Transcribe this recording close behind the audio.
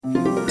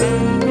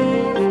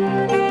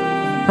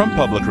From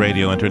Public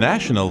Radio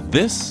International,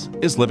 this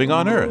is Living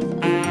on Earth.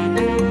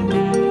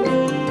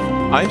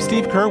 I'm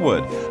Steve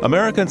Curwood.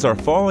 Americans are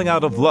falling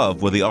out of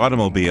love with the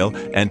automobile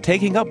and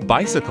taking up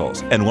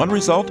bicycles, and one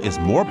result is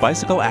more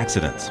bicycle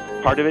accidents.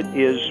 Part of it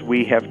is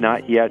we have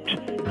not yet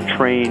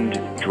trained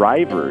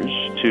drivers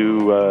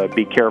to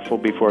be careful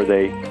before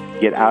they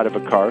get out of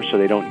a car so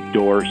they don't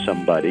door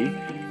somebody.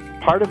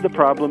 Part of the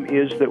problem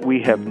is that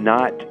we have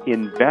not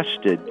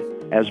invested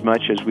as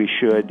much as we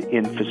should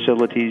in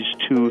facilities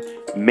to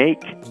make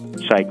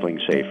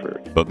cycling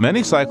safer. But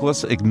many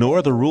cyclists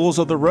ignore the rules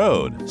of the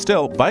road.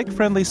 Still,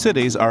 bike-friendly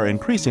cities are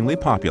increasingly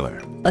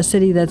popular. A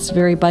city that's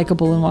very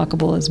bikeable and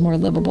walkable is more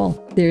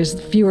livable.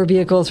 There's fewer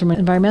vehicles from an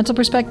environmental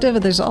perspective,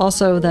 but there's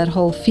also that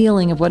whole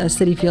feeling of what a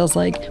city feels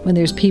like when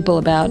there's people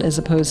about as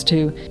opposed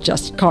to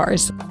just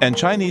cars. And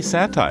Chinese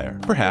satire,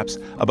 perhaps,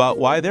 about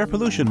why their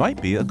pollution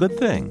might be a good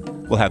thing.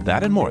 We'll have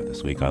that and more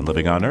this week on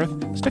Living on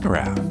Earth. Stick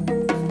around.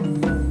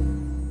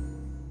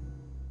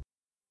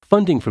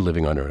 Funding for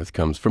Living on Earth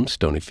comes from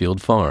Stonyfield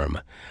Farm,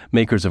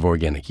 makers of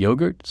organic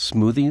yogurt,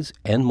 smoothies,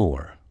 and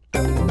more.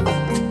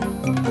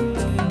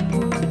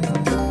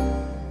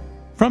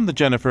 From the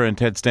Jennifer and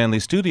Ted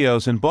Stanley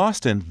studios in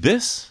Boston,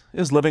 this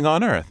is Living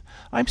on Earth.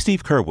 I'm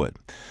Steve Curwood.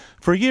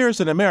 For years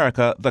in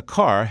America, the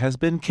car has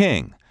been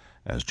king.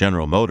 As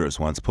General Motors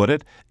once put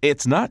it,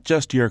 it's not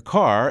just your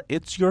car,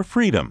 it's your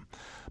freedom.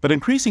 But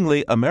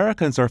increasingly,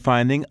 Americans are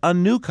finding a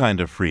new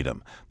kind of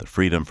freedom, the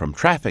freedom from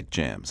traffic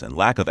jams and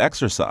lack of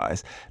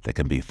exercise that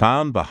can be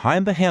found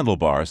behind the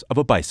handlebars of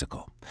a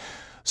bicycle.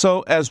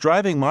 So, as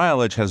driving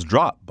mileage has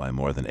dropped by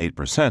more than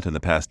 8% in the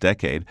past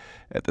decade,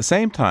 at the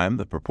same time,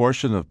 the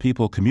proportion of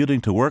people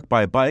commuting to work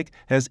by bike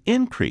has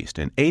increased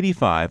in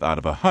 85 out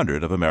of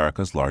 100 of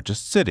America's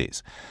largest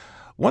cities.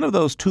 One of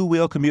those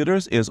two-wheel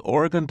commuters is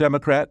Oregon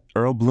Democrat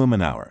Earl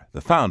Blumenauer,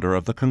 the founder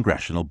of the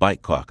Congressional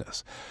Bike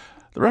Caucus.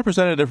 The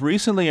representative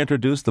recently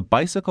introduced the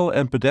Bicycle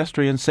and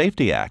Pedestrian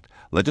Safety Act,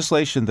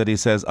 legislation that he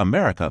says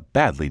America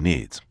badly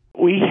needs.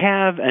 We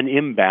have an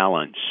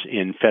imbalance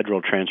in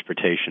federal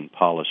transportation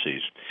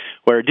policies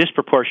where a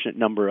disproportionate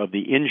number of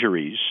the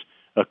injuries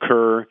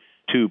occur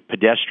to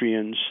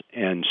pedestrians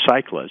and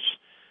cyclists,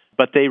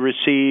 but they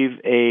receive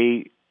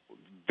a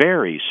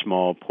very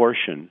small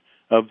portion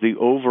of the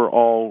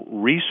overall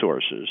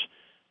resources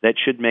that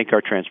should make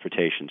our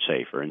transportation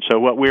safer. And so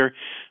what we're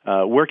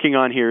working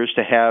on here is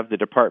to have the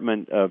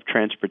Department of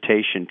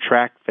Transportation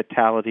track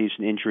fatalities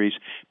and injuries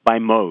by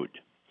mode.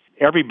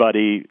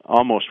 Everybody,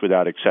 almost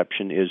without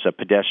exception, is a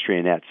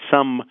pedestrian at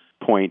some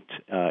point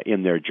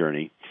in their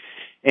journey.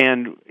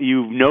 And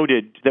you've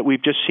noted that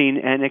we've just seen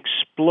an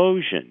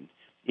explosion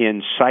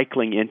in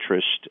cycling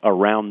interest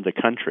around the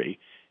country.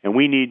 And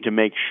we need to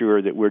make sure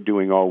that we're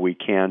doing all we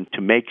can to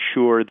make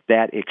sure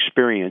that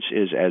experience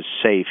is as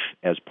safe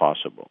as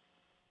possible.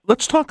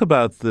 Let's talk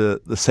about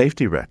the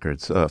safety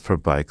records for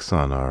bikes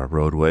on our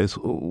roadways.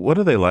 What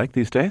are they like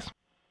these days?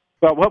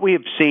 Well, what we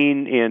have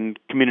seen in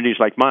communities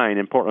like mine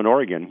in Portland,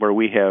 Oregon, where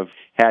we have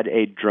had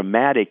a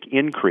dramatic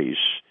increase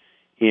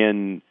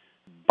in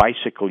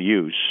bicycle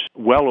use,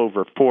 well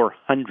over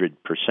 400%,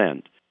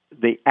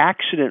 the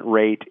accident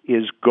rate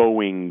is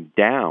going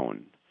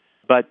down,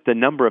 but the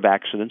number of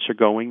accidents are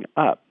going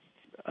up.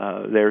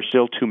 There are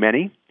still too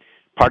many.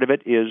 Part of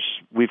it is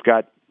we've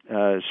got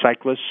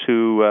cyclists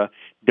who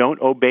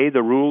don't obey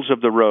the rules of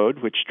the road,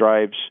 which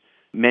drives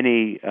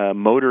many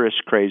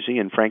motorists crazy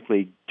and,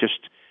 frankly, just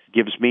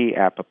gives me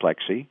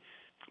apoplexy.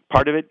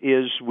 Part of it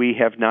is we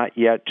have not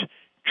yet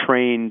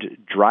trained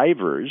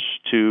drivers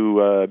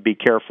to be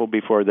careful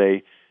before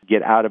they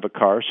get out of a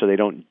car so they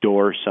don't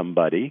door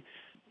somebody.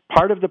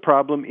 Part of the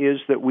problem is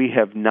that we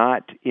have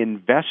not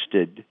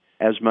invested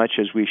as much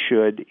as we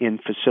should in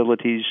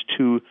facilities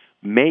to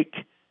make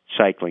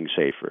cycling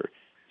safer,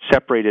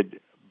 separated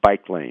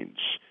bike lanes,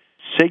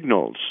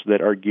 signals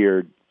that are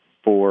geared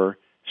for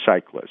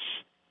cyclists.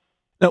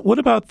 Now, what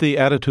about the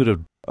attitude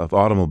of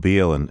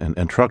automobile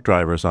and truck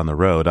drivers on the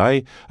road?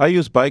 I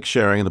use bike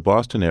sharing in the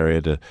Boston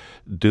area to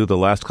do the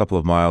last couple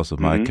of miles of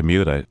my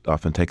commute. I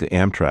often take the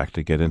Amtrak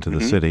to get into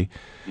the city.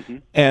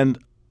 And,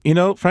 you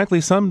know, frankly,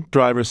 some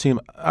drivers seem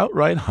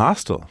outright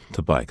hostile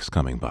to bikes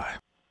coming by.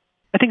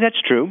 I think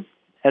that's true.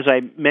 As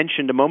I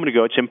mentioned a moment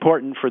ago, it's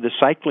important for the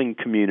cycling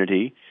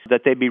community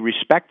that they be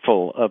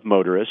respectful of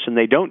motorists and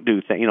they don't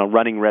do things,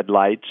 running red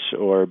lights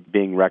or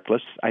being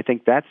reckless. I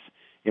think that's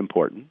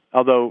important.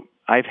 Although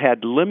I've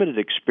had limited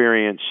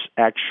experience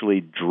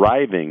actually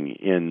driving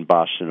in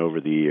Boston over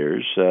the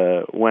years.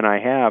 When I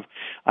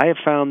have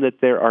found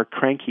that there are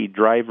cranky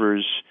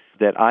drivers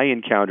that I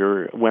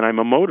encounter when I'm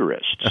a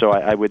motorist. So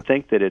I would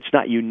think that it's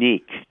not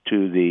unique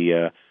to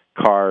the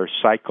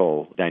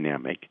car-cycle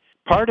dynamic.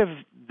 Part of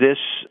this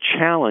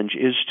challenge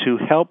is to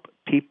help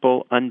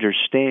people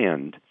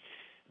understand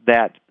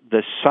that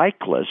the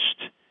cyclist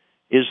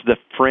is the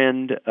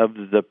friend of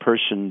the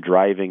person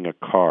driving a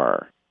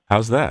car.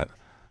 How's that?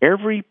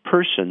 Every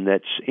person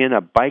that's in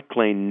a bike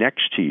lane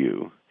next to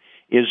you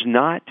is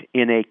not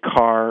in a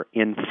car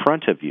in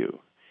front of you.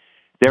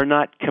 They're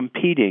not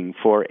competing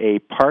for a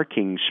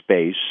parking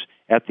space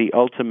at the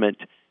ultimate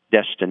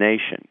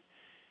destination.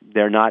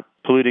 They're not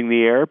polluting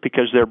the air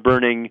because they're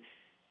burning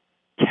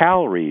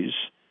calories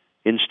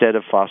instead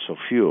of fossil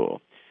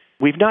fuel.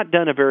 We've not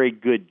done a very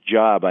good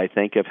job, I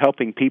think, of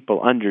helping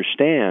people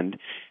understand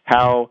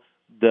how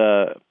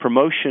the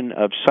promotion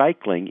of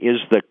cycling is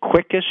the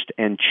quickest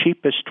and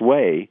cheapest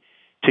way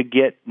to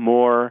get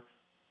more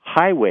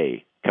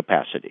highway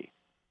capacity.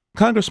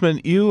 Congressman,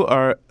 you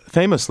are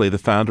famously the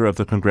founder of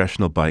the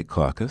Congressional Bike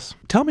Caucus.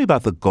 Tell me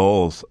about the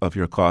goals of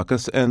your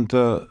caucus, and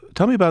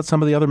tell me about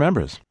some of the other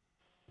members.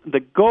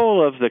 The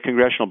goal of the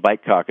Congressional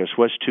Bike Caucus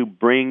was to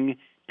bring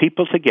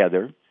people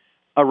together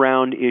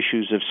around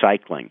issues of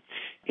cycling.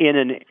 In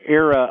an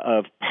era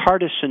of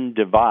partisan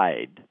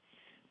divide,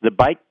 the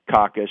Bike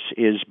Caucus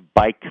is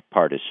bike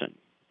partisan.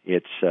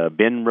 It's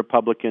been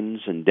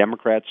Republicans and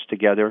Democrats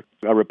together.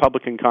 A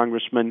Republican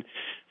congressman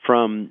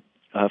from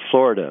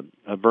Florida,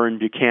 Vern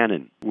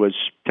Buchanan, was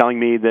telling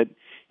me that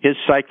his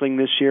cycling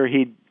this year,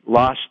 he'd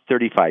lost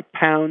 35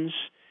 pounds.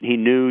 He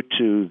knew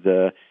to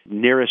the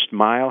nearest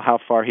mile how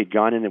far he'd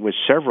gone, and it was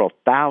several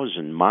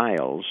thousand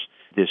miles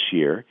this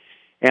year,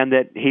 and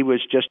that he was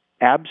just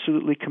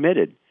absolutely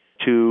committed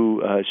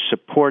to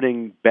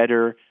supporting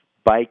better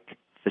bike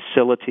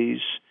facilities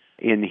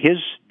in his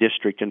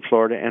district in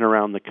Florida and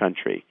around the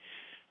country.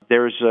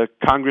 There's a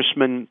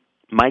Congressman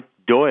Mike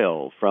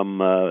Doyle from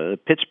the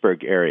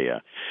Pittsburgh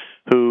area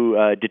who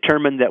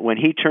determined that when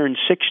he turned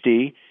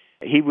 60,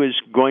 he was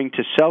going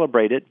to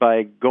celebrate it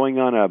by going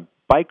on a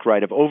bike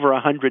ride of over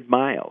 100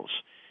 miles.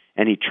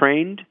 And he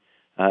trained.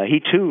 He,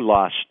 too,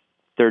 lost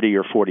 30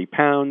 or 40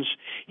 pounds.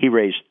 He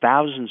raised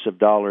thousands of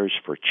dollars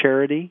for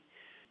charity.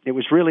 It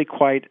was really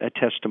quite a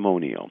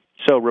testimonial.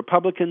 So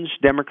Republicans,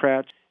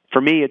 Democrats, for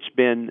me, it's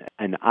been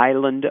an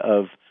island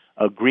of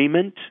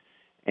agreement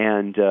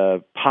and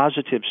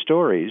positive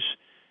stories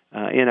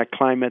in a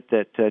climate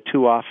that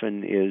too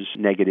often is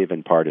negative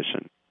and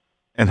partisan.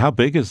 And how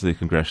big is the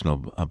Congressional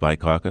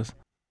Bike Caucus?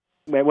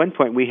 At one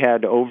point, we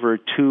had over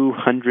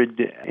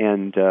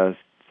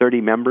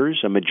 230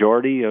 members, a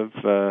majority of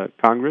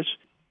Congress.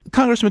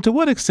 Congressman, to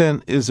what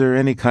extent is there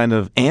any kind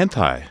of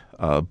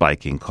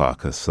anti-biking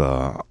caucus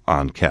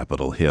on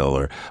Capitol Hill,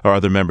 or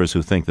are there members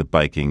who think that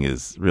biking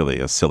is really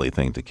a silly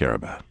thing to care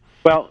about?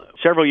 Well,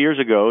 several years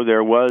ago,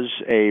 there was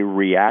a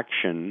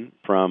reaction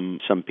from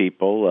some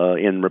people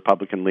in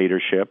Republican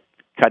leadership,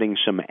 cutting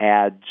some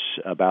ads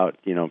about,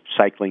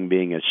 cycling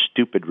being a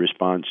stupid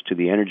response to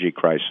the energy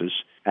crisis.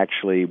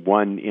 Actually,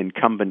 one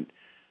incumbent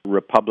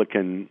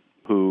Republican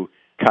who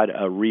cut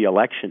a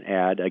re-election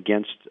ad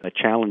against a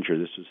challenger,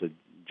 this is a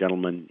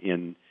gentleman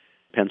in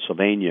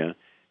Pennsylvania,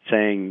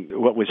 saying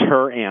what was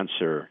her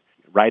answer,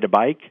 ride a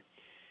bike?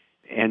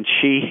 And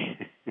she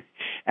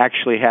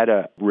actually had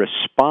a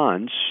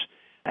response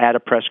at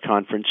a press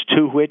conference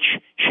to which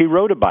she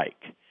rode a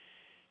bike.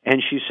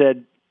 And she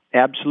said,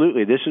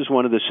 absolutely, this is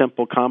one of the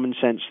simple common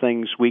sense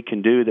things we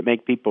can do that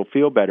make people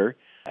feel better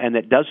and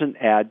that doesn't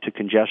add to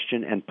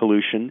congestion and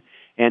pollution,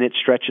 and it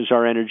stretches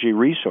our energy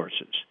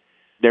resources.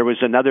 There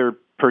was another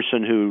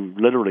person who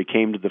literally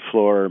came to the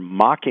floor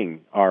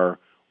mocking our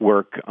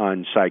work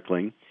on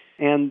cycling,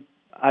 and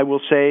I will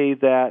say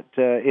that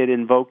it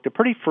invoked a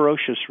pretty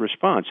ferocious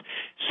response.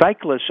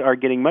 Cyclists are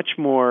getting much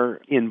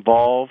more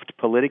involved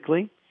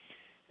politically,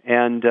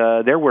 and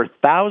there were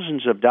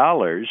thousands of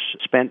dollars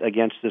spent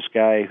against this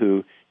guy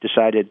who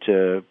decided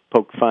to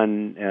poke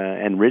fun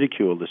and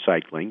ridicule the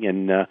cycling,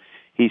 and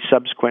he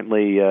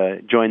subsequently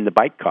joined the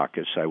Bike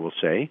Caucus, I will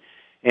say.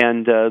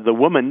 And the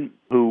woman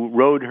who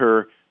rode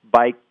her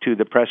bike to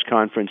the press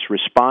conference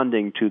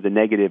responding to the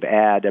negative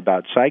ad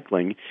about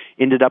cycling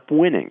ended up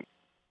winning.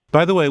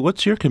 By the way,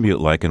 what's your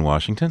commute like in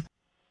Washington?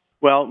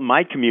 Well,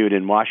 my commute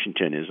in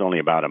Washington is only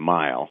about a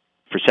mile.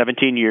 For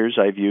 17 years,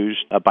 I've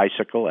used a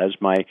bicycle as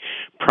my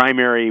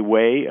primary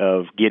way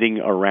of getting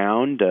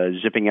around,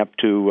 zipping up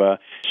to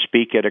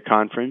speak at a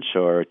conference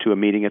or to a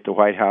meeting at the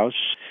White House.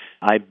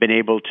 I've been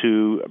able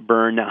to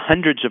burn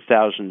hundreds of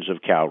thousands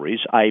of calories.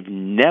 I've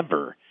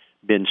never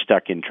been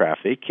stuck in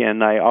traffic,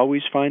 and I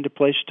always find a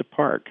place to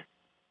park.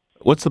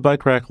 What's the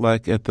bike rack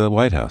like at the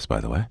White House,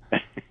 by the way?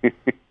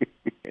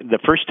 The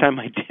first time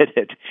I did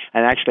it, I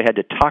actually had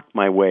to talk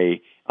my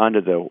way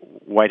onto the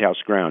White House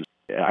grounds.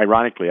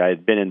 Ironically, I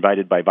had been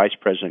invited by Vice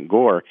President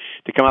Gore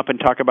to come up and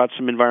talk about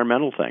some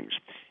environmental things.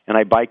 And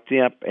I biked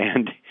up,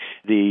 and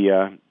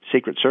the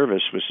Secret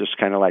Service was just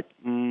kind of like,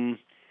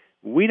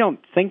 we don't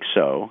think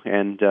so.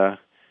 And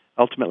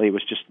ultimately it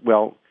was just,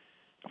 well,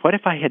 what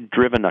if I had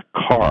driven a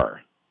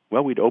car?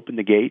 Well, we'd open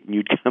the gate and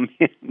you'd come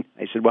in.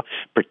 I said, well,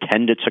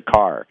 pretend it's a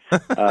car,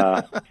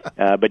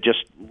 but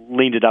just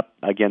leaned it up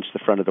against the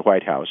front of the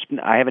White House.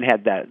 I haven't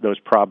had those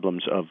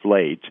problems of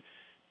late.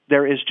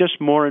 There is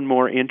just more and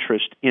more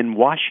interest in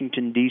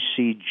Washington,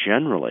 D.C.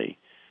 generally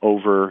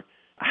over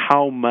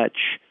how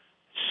much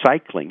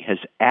cycling has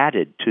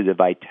added to the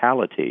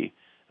vitality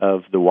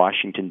of the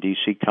Washington,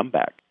 D.C.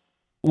 comeback.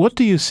 What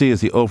do you see as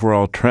the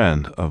overall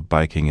trend of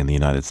biking in the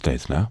United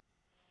States now?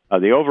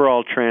 The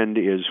overall trend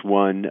is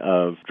one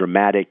of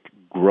dramatic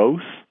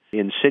growth.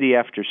 In city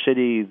after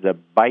city, the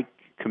bike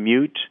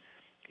commute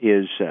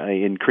is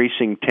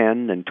increasing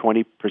 10 and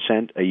 20%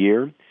 a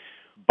year.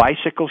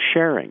 Bicycle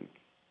sharing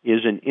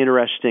is an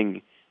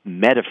interesting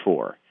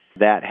metaphor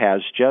that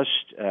has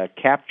just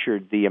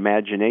captured the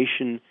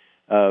imagination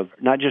of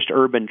not just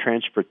urban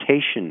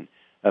transportation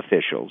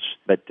officials,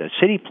 but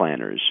city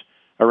planners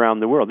around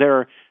the world. There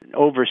are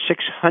over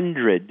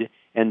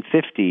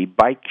 650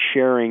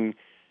 bike-sharing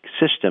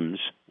systems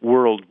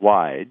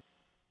worldwide.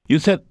 You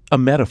said a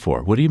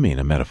metaphor. What do you mean,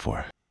 a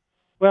metaphor?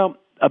 Well,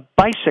 a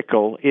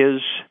bicycle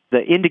is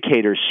the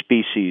indicator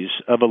species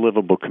of a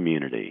livable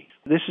community.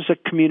 This is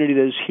a community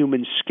that is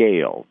human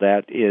scale,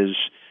 that is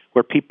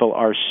where people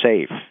are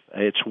safe.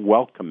 It's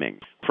welcoming.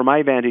 From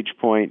my vantage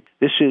point,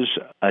 this is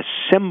a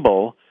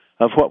symbol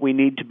of what we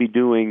need to be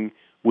doing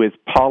with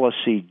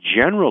policy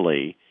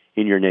generally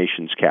in your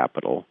nation's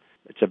capital.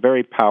 It's a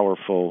very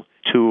powerful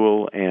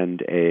tool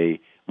and a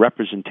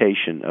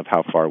representation of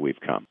how far we've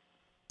come.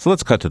 So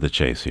let's cut to the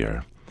chase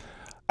here.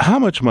 How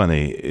much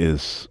money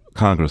is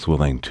Congress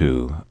willing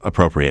to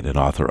appropriate and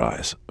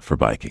authorize for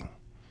biking?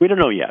 We don't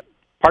know yet.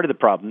 Part of the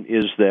problem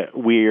is that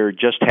we're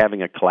just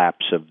having a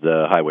collapse of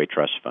the Highway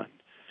Trust Fund.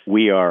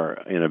 We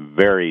are, in a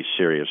very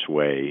serious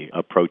way,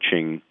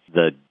 approaching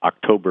the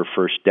October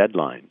 1st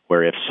deadline,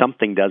 where if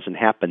something doesn't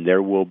happen,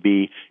 there will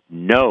be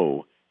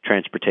no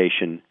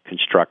transportation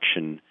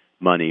construction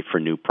money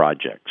for new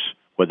projects,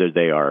 whether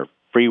they are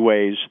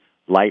freeways,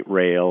 light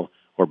rail,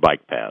 or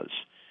bike paths.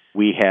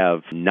 We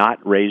have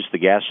not raised the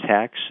gas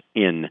tax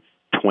in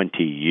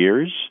 20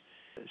 years,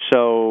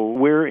 so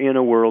we're in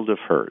a world of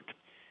hurt.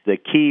 The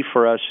key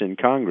for us in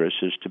Congress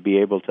is to be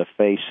able to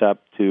face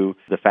up to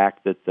the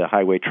fact that the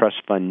Highway Trust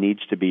Fund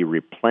needs to be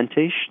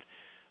replenished.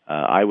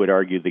 I would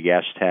argue the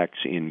gas tax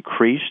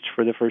increased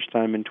for the first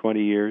time in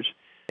 20 years.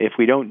 If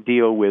we don't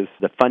deal with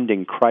the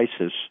funding crisis,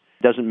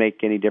 it doesn't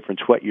make any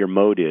difference what your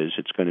mode is,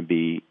 it's going to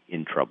be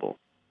in trouble.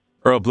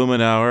 Earl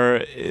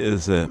Blumenauer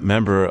is a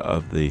member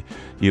of the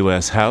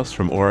U.S. House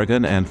from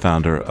Oregon and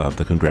founder of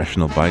the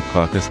Congressional Bike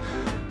Caucus.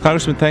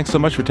 Congressman, thanks so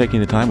much for taking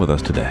the time with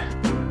us today.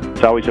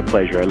 It's always a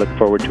pleasure. I look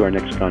forward to our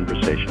next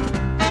conversation.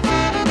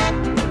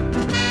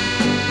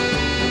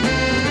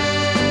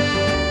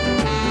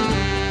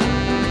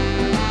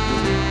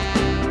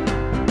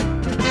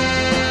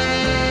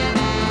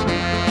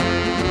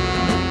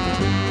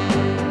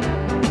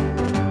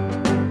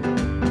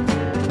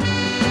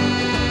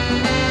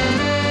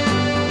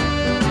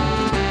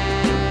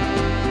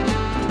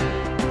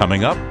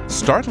 Coming up,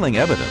 startling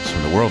evidence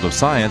from the world of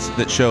science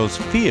that shows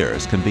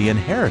fears can be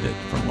inherited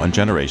from one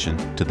generation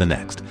to the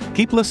next.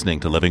 Keep listening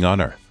to Living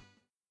on Earth.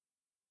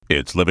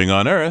 It's Living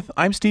on Earth.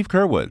 I'm Steve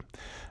Curwood.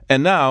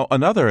 And now,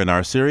 another in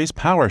our series,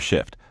 Power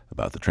Shift,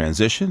 about the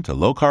transition to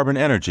low-carbon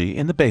energy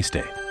in the Bay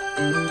State.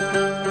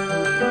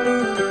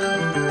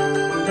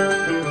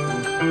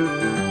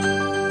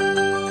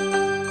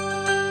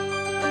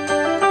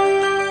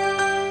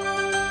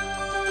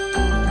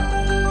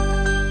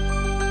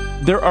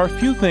 There are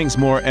few things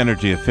more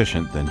energy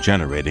efficient than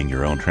generating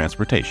your own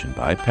transportation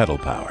by pedal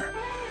power.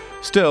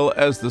 Still,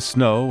 as the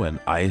snow and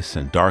ice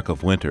and dark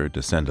of winter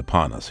descend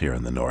upon us here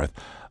in the north,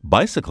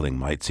 bicycling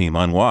might seem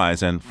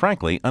unwise and,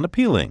 frankly,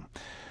 unappealing.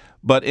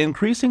 But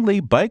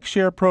increasingly, bike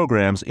share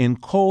programs in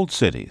cold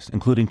cities,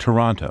 including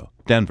Toronto,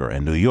 Denver,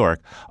 and New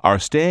York, are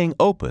staying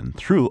open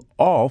through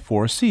all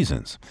 4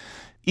 seasons.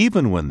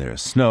 Even when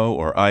there's snow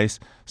or ice,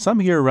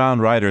 some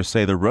year-round riders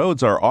say the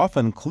roads are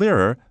often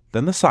clearer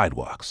than the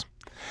sidewalks.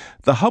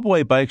 The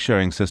Hubway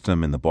bike-sharing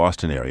system in the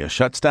Boston area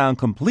shuts down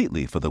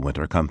completely for the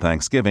winter come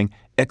Thanksgiving,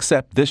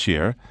 except this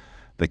year.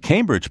 The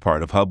Cambridge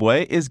part of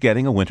Hubway is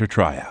getting a winter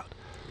tryout.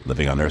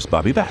 Living on Earth's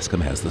Bobby Bascom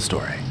has the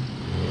story.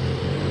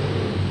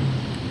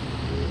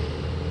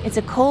 It's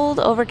a cold,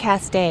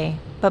 overcast day,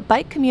 but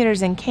bike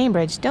commuters in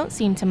Cambridge don't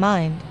seem to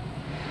mind.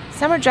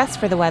 Some are dressed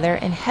for the weather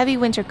in heavy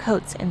winter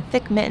coats and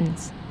thick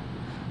mittens.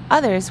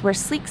 Others wear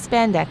sleek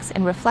spandex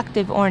and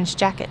reflective orange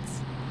jackets.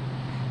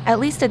 At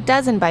least a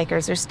dozen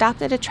bikers are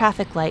stopped at a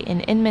traffic light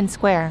in Inman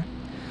Square.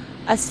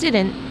 A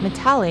student,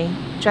 Mitali,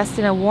 dressed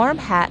in a warm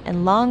hat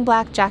and long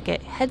black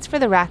jacket, heads for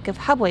the rack of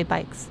Hubway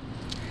bikes.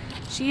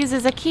 She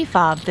uses a key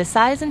fob the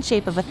size and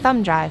shape of a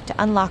thumb drive to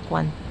unlock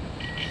one.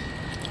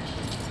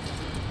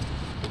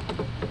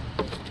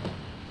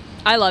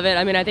 I love it.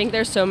 I think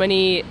there's so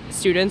many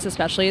students,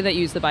 especially, that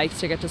use the bikes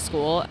to get to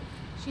school.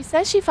 She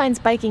says she finds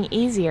biking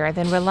easier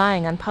than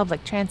relying on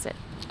public transit.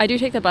 I do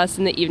take the bus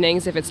in the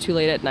evenings if it's too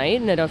late at night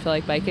and I don't feel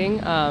like biking,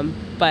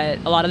 but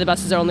a lot of the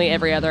buses are only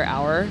every other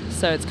hour,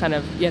 so it's kind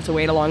of, you have to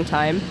wait a long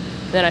time.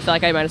 Then I feel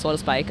like I might as well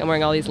just bike. I'm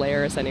wearing all these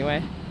layers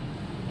anyway.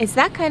 It's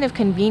that kind of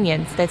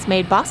convenience that's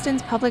made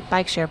Boston's public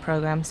bike share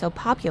program so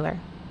popular.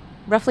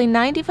 Roughly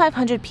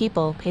 9,500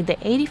 people paid the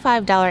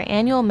 $85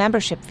 annual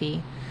membership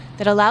fee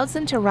that allows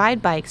them to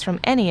ride bikes from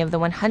any of the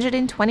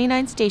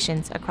 129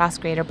 stations across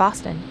Greater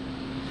Boston.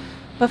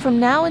 But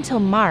from now until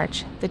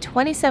March, the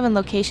 27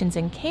 locations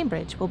in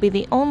Cambridge will be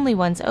the only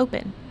ones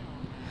open.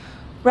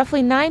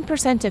 Roughly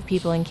 9% of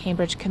people in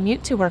Cambridge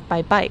commute to work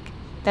by bike.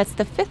 That's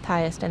the 5th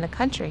highest in the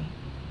country.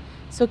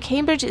 So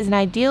Cambridge is an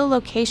ideal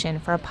location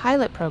for a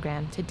pilot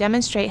program to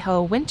demonstrate how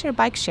a winter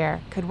bike share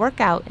could work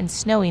out in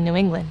snowy New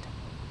England.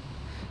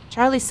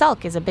 Charlie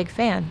Salk is a big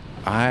fan.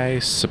 I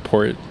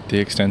support the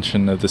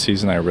extension of the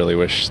season. I really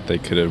wish they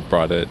could have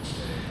brought it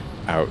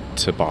out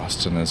to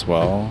Boston as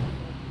well.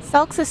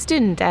 Salk's a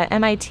student at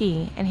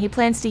MIT, and he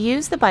plans to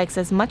use the bikes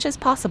as much as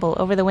possible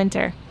over the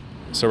winter.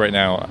 So right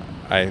now,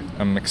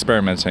 I'm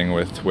experimenting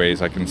with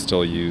ways I can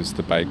still use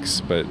the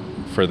bikes, but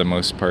for the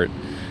most part,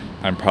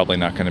 I'm probably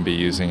not going to be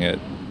using it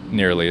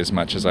nearly as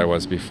much as I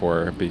was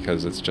before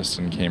because it's just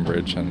in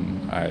Cambridge,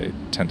 and I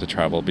tend to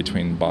travel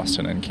between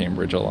Boston and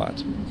Cambridge a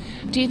lot.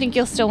 Do you think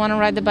you'll still want to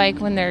ride the bike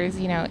when there's,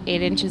 8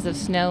 inches of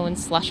snow and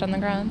slush on the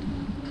ground?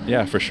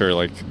 Yeah, for sure.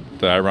 Like,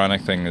 the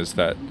ironic thing is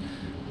that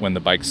when the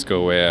bikes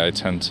go away, I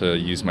tend to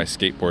use my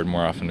skateboard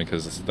more often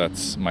because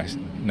that's my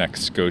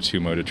next go-to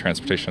mode of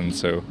transportation.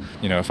 So,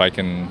 if I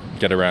can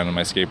get around on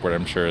my skateboard,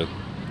 I'm sure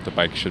the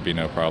bike should be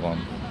no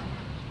problem.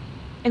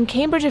 And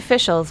Cambridge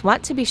officials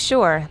want to be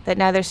sure that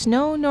neither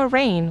snow nor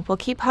rain will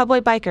keep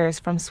Hubway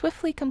bikers from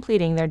swiftly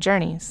completing their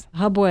journeys.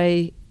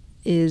 Hubway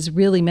is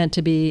really meant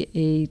to be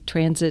a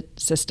transit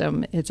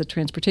system. It's a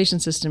transportation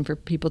system for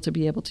people to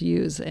be able to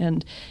use,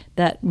 and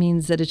that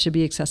means that it should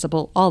be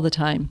accessible all the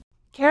time.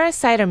 Kara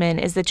Siderman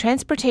is the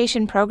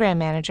Transportation Program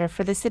Manager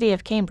for the City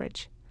of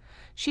Cambridge.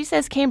 She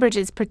says Cambridge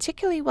is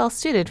particularly well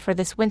suited for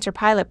this winter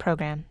pilot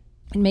program.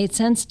 It made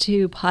sense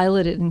to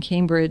pilot it in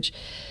Cambridge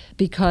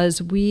because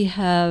we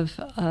have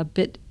a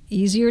bit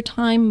easier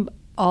time.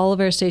 All of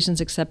our stations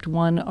except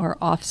one are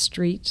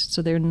off-street,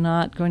 so they're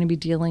not going to be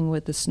dealing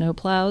with the snow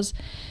plows.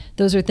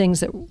 Those are things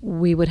that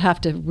we would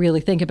have to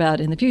really think about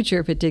in the future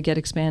if it did get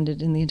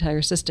expanded in the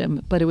entire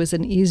system. But it was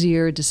an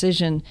easier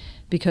decision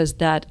because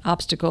that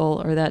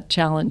obstacle or that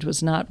challenge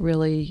was not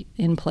really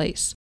in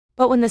place.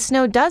 But when the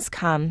snow does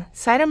come,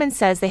 Siderman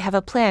says they have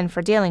a plan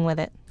for dealing with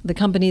it. The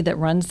company that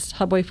runs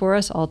Hubway for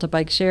us, Alta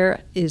Bike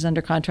Share, is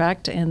under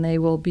contract, and they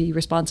will be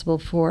responsible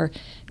for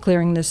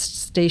clearing the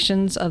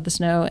stations of the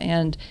snow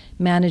and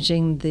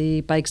managing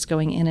the bikes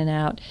going in and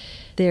out.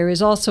 There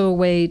is also a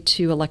way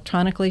to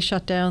electronically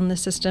shut down the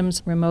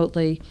systems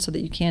remotely so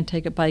that you can't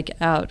take a bike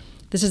out.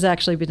 This has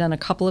actually been done a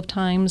couple of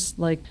times,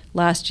 like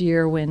last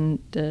year when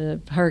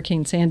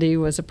Hurricane Sandy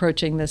was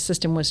approaching, the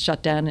system was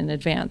shut down in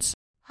advance.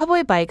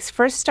 Hubway bikes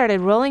first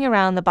started rolling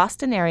around the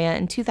Boston area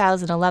in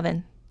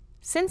 2011.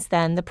 Since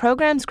then, the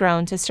program's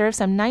grown to serve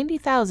some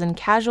 90,000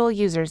 casual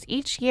users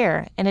each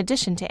year in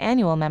addition to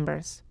annual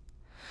members.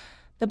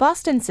 The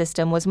Boston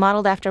system was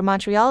modeled after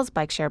Montreal's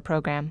bike share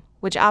program,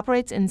 which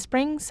operates in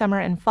spring, summer,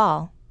 and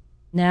fall.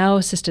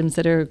 Now systems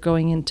that are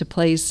going into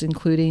place,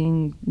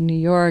 including New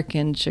York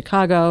and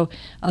Chicago,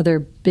 other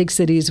big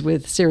cities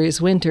with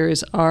serious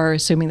winters, are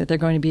assuming that they're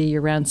going to be a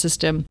year-round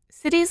system.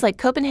 Cities like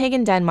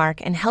Copenhagen, Denmark,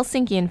 and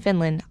Helsinki in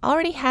Finland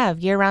already have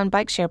year-round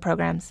bike share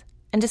programs,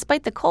 and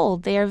despite the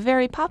cold, they are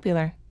very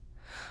popular.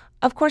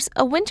 Of course,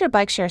 a winter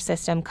bike share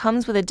system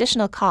comes with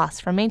additional costs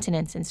for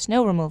maintenance and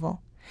snow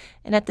removal,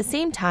 and at the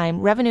same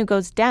time, revenue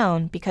goes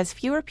down because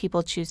fewer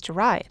people choose to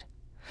ride.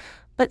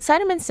 But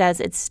Siderman says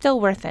it's still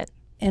worth it.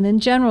 And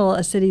in general,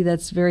 a city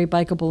that's very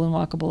bikeable and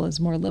walkable is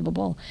more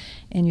livable.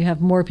 And you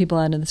have more people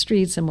out in the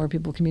streets and more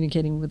people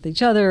communicating with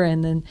each other.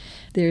 And then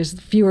there's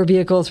fewer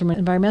vehicles from an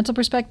environmental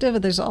perspective.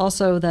 But there's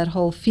also that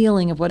whole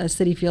feeling of what a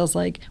city feels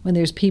like when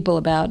there's people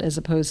about as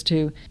opposed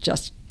to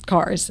just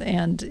cars.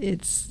 And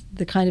it's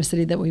the kind of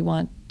city that we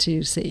want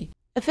to see.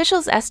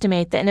 Officials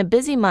estimate that in a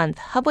busy month,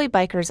 Hubway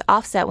bikers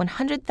offset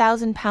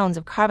 100,000 pounds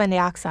of carbon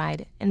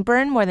dioxide and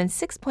burn more than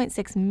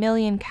 6.6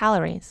 million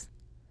calories.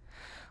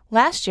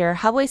 Last year,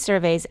 Hubway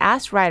surveys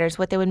asked riders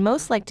what they would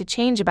most like to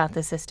change about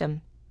the system.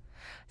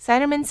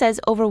 Siderman says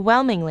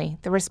overwhelmingly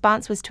the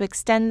response was to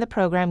extend the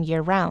program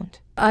year-round.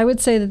 I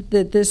would say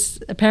that this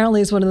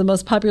apparently is one of the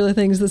most popular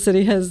things the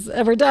city has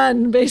ever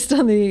done based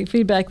on the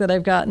feedback that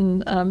I've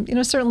gotten.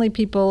 Certainly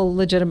people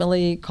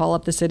legitimately call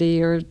up the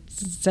city or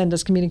send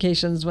us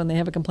communications when they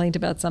have a complaint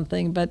about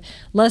something, but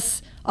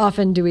less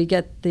often do we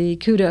get the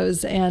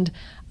kudos. And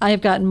I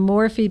have gotten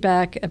more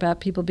feedback about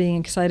people being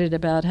excited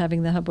about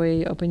having the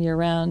Hubway open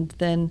year-round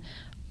than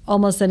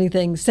almost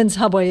anything since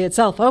Hubway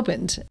itself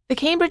opened. The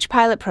Cambridge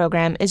pilot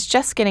program is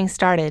just getting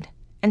started,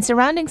 and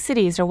surrounding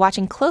cities are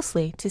watching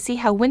closely to see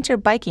how winter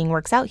biking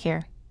works out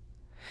here.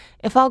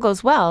 If all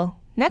goes well,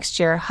 next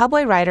year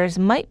Hubway riders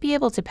might be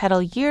able to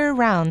pedal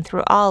year-round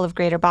through all of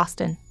Greater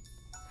Boston.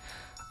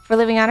 For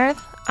Living on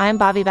Earth, I'm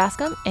Bobby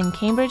Bascom in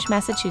Cambridge,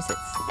 Massachusetts.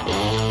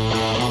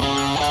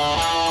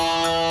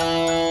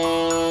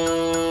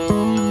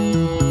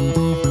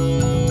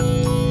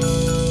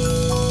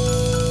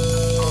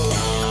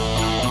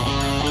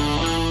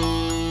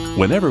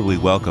 Whenever we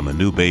welcome a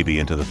new baby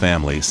into the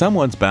family,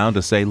 someone's bound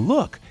to say,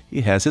 "Look,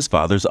 he has his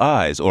father's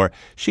eyes," or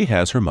 "she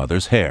has her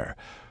mother's hair."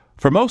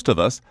 For most of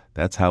us,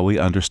 that's how we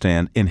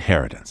understand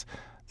inheritance,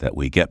 that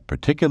we get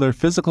particular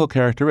physical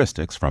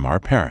characteristics from our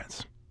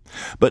parents.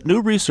 But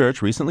new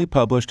research recently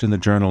published in the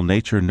journal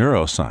Nature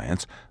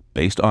Neuroscience,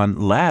 based on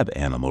lab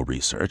animal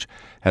research,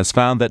 has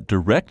found that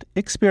direct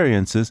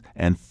experiences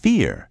and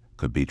fear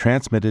could be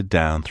transmitted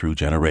down through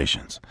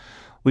generations.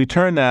 We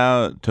turn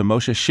now to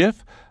Moshe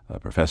Schiff, a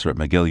professor at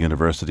McGill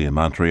University in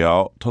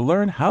Montreal, to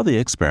learn how the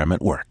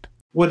experiment worked.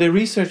 What the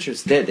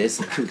researchers did is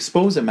to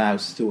expose a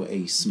mouse to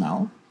a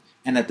smell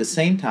and at the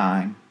same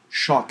time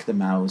shock the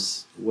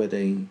mouse with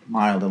a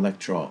mild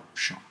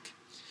electroshock.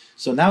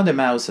 So now the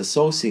mouse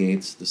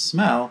associates the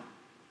smell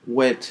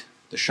with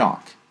the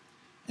shock.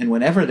 And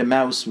whenever the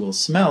mouse will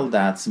smell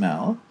that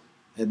smell,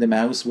 the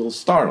mouse will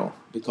startle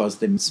because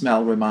the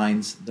smell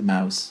reminds the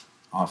mouse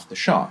of the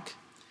shock.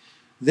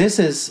 This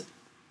is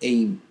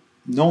a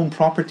known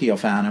property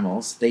of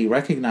animals. They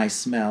recognize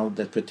smell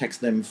that protects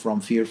them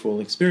from fearful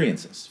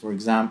experiences. For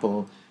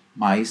example,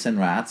 mice and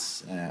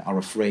rats are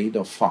afraid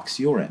of fox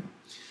urine.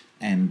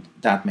 And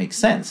that makes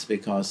sense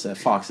because a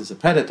fox is a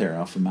predator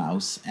of a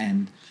mouse,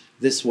 and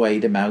this way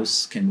the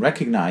mouse can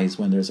recognize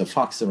when there's a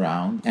fox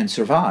around and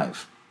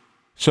survive.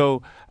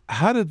 So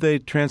how did they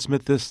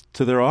transmit this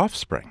to their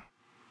offspring?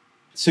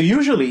 So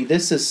usually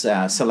this is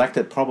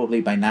selected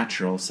probably by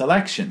natural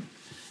selection.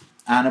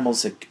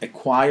 Animals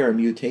acquire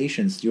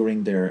mutations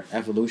during their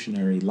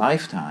evolutionary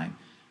lifetime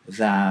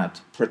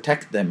that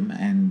protect them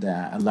and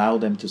allow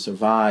them to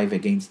survive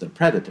against their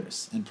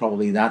predators. And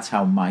probably that's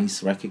how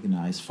mice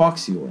recognize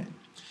fox urine.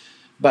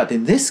 But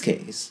in this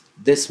case,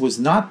 this was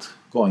not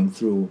going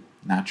through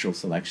natural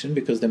selection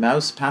because the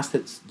mouse passed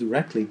it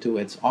directly to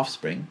its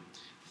offspring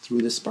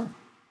through the sperm.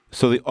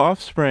 So the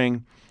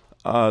offspring,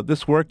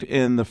 this worked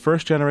in the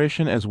first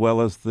generation as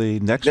well as the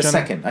next generation? The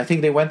second. I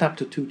think they went up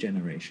to 2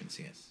 generations,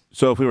 yes.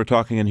 So if we were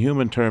talking in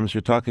human terms,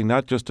 you're talking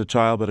not just a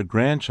child, but a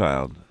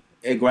grandchild.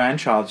 A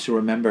grandchild should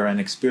remember an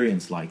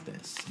experience like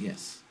this,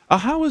 yes.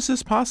 How is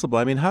this possible?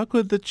 I mean, how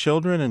could the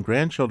children and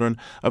grandchildren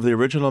of the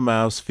original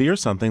mouse fear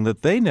something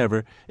that they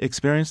never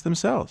experienced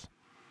themselves?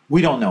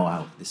 We don't know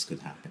how this could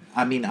happen.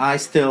 I mean, I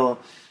still,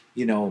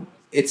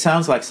 it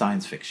sounds like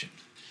science fiction.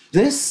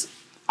 This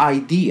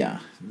idea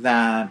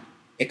that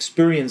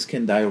experience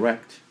can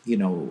direct, the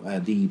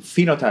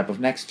phenotype of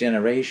next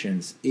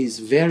generations is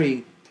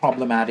very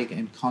problematic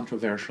and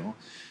controversial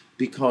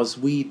because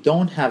we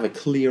don't have a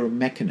clear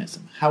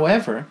mechanism.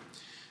 However,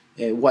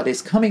 what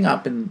is coming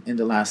up in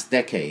the last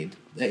decade,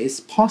 it's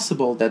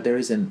possible that there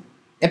is an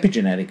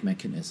epigenetic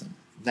mechanism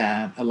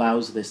that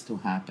allows this to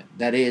happen.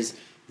 That is,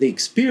 the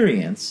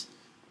experience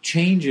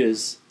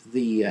changes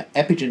the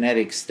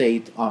epigenetic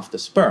state of the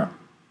sperm.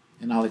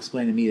 And I'll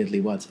explain immediately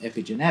what's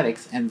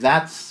epigenetics. And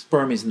that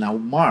sperm is now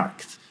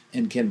marked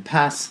and can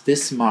pass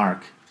this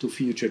mark to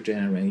future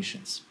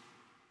generations.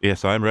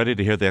 Yes, I'm ready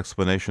to hear the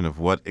explanation of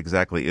what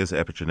exactly is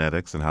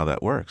epigenetics and how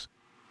that works.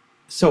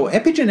 So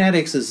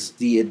epigenetics is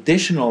the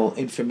additional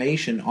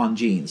information on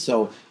genes.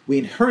 So we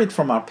inherit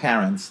from our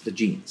parents the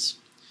genes,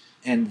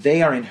 and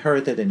they are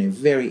inherited in a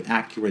very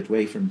accurate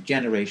way from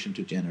generation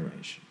to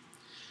generation.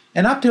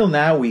 And up till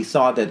now, we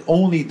thought that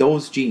only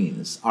those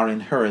genes are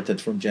inherited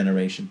from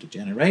generation to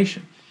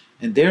generation,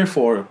 and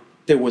therefore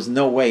there was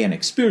no way an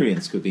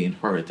experience could be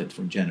inherited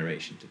from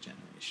generation to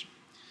generation.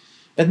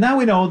 But now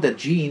we know that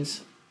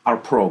genes are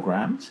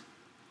programmed,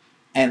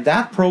 and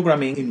that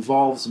programming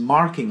involves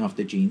marking of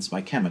the genes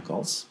by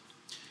chemicals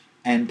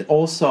and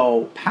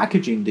also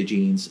packaging the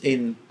genes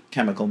in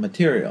chemical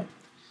material.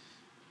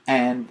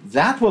 And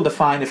that will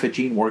define if a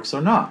gene works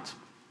or not.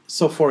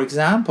 So, for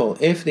example,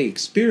 if the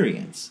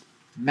experience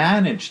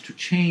managed to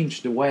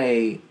change the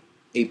way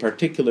a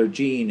particular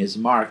gene is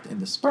marked in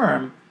the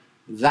sperm,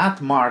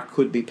 that mark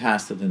could be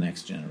passed to the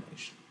next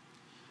generation.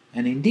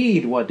 And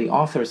indeed, what the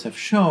authors have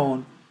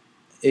shown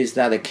is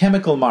that a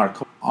chemical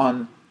mark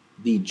on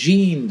the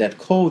gene that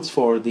codes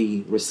for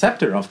the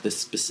receptor of this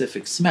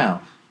specific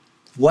smell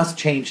was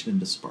changed in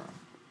the sperm.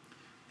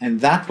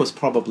 And that was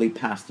probably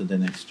passed to the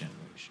next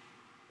generation.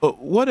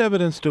 What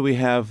evidence do we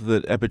have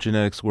that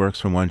epigenetics works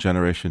from one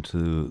generation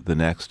to the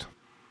next?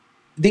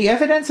 The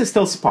evidence is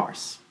still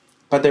sparse,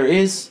 but there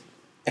is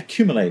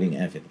accumulating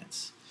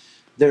evidence.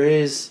 There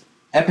is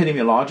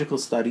epidemiological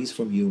studies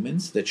from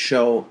humans that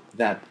show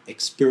that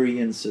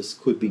experiences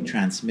could be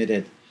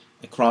transmitted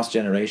across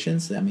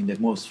generations. I mean, the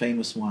most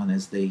famous one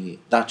is the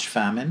Dutch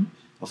famine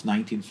of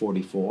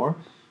 1944.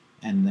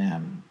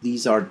 And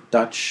these are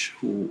Dutch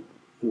who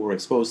were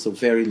exposed to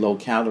very low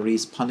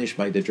calories, punished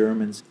by the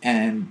Germans.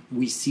 And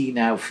we see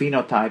now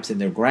phenotypes in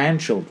their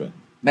grandchildren,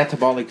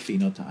 metabolic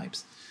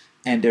phenotypes.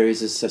 And there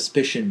is a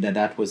suspicion that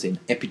that was an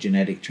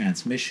epigenetic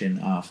transmission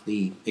of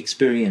the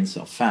experience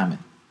of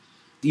famine.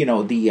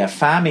 The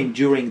famine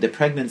during the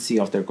pregnancy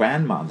of their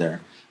grandmother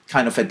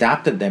kind of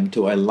adapted them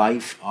to a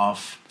life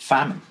of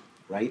famine.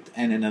 Right?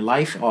 And in a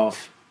life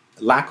of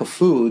lack of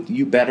food,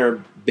 you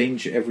better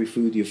binge every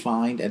food you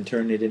find and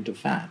turn it into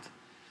fat.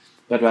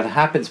 But what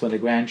happens when the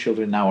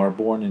grandchildren now are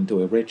born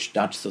into a rich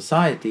Dutch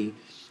society,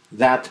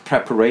 that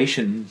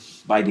preparation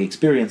by the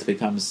experience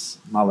becomes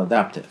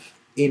maladaptive.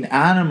 In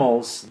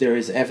animals, there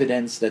is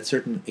evidence that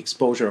certain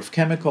exposure of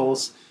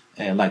chemicals,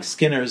 like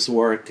Skinner's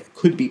work,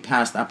 could be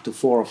passed up to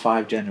 4 or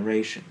 5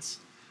 generations.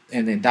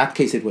 And in that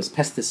case, it was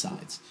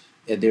pesticides.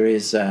 There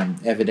is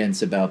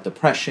evidence about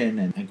depression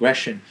and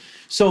aggression.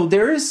 So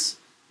there is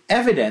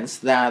evidence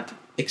that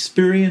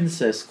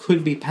experiences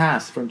could be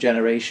passed from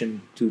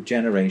generation to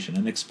generation,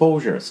 and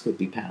exposures could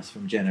be passed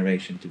from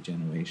generation to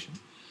generation.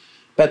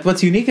 But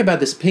what's unique about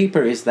this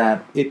paper is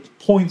that it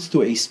points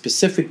to a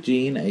specific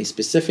gene, a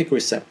specific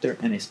receptor,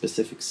 and a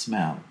specific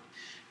smell.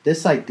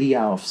 This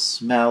idea of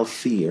smell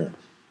fear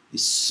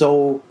is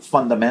so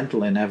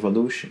fundamental in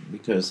evolution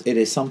because it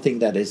is something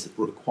that is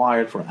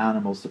required for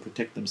animals to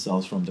protect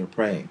themselves from their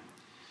prey.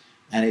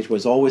 And it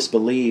was always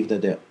believed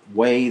that the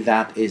way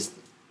that is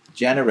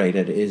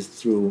generated is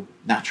through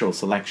natural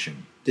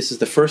selection. This is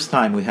the first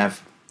time we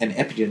have an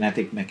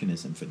epigenetic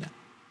mechanism for that.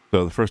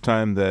 So the first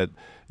time that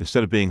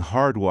instead of being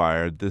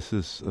hardwired, this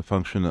is a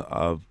function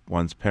of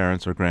one's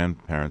parents' or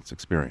grandparents'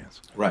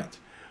 experience. Right.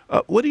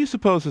 What do you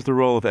suppose is the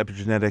role of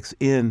epigenetics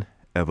in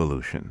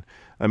evolution?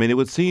 I mean, it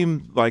would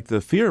seem like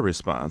the fear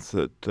response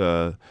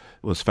that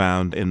was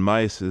found in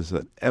mice is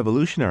an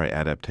evolutionary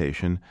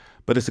adaptation,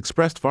 but it's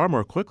expressed far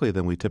more quickly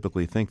than we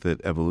typically think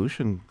that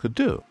evolution could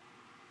do.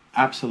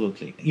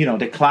 Absolutely.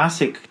 The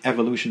classic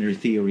evolutionary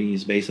theory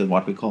is based on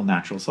what we call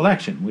natural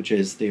selection, which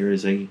is there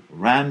is a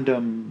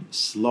random,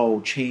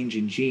 slow change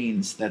in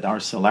genes that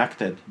are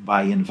selected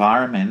by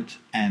environment,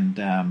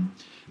 and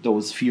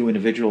those few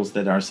individuals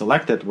that are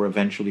selected will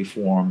eventually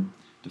form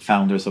the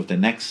founders of the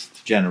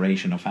next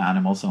generation of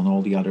animals, and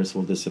all the others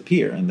will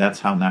disappear. And that's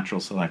how natural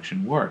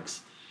selection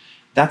works.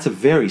 That's a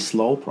very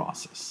slow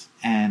process.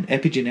 And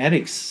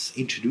epigenetics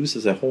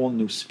introduces a whole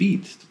new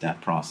speed to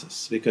that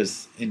process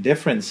because, in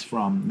difference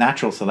from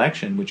natural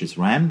selection, which is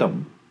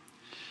random,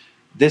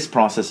 this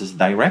process is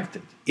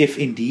directed. If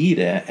indeed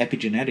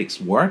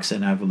epigenetics works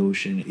in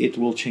evolution, it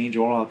will change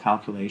all our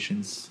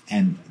calculations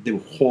and the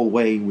whole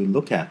way we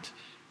look at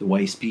the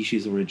way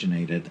species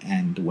originated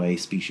and the way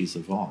species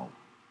evolve.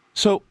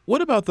 So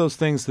what about those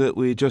things that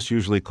we just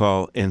usually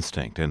call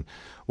instinct? And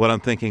what I'm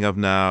thinking of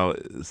now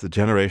is the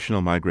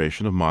generational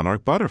migration of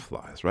monarch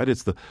butterflies, right?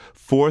 It's the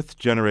fourth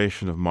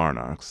generation of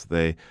monarchs.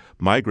 They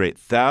migrate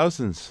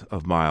thousands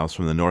of miles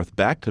from the north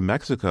back to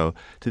Mexico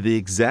to the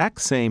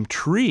exact same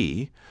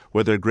tree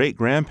where their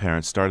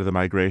great-grandparents started the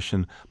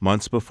migration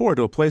months before,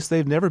 to a place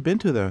they've never been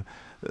to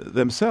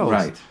themselves.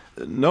 Right.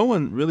 No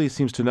one really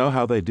seems to know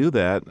how they do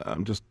that.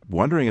 I'm just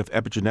wondering if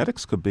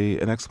epigenetics could be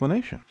an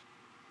explanation.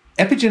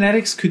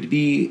 Epigenetics could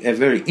be a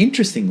very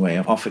interesting way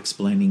of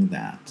explaining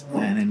that,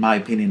 and in my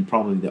opinion,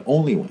 probably the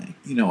only way.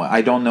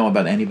 I don't know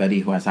about anybody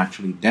who has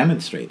actually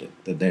demonstrated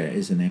that there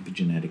is an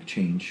epigenetic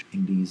change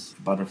in these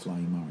butterfly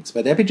monarchs,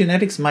 but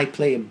epigenetics might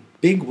play a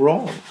big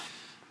role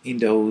in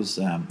those,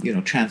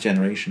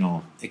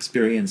 transgenerational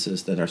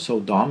experiences that are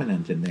so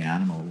dominant in the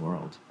animal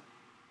world.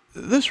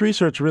 This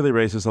research really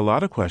raises a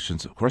lot of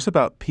questions, of course,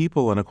 about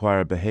people and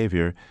acquired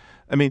behavior.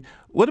 I mean,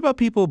 what about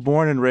people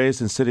born and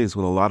raised in cities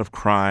with a lot of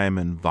crime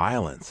and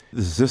violence?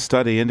 Does this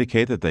study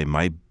indicate that they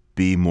might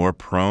be more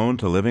prone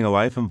to living a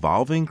life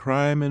involving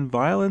crime and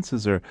violence?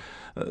 Are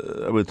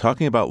we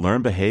talking about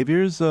learned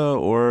behaviors,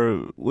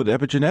 or would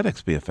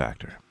epigenetics be a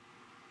factor?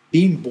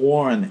 Being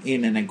born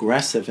in an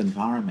aggressive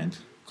environment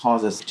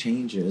causes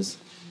changes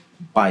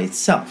by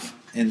itself.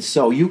 And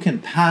so you can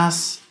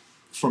pass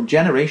from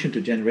generation to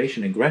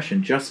generation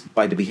aggression just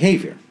by the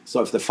behavior.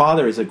 So if the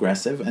father is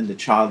aggressive and the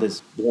child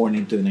is born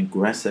into an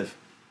aggressive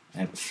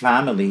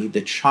family,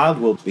 the child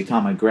will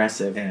become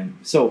aggressive. And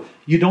so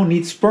you don't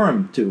need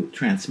sperm to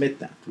transmit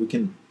that. We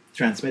can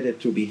transmit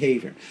it through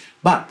behavior.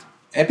 But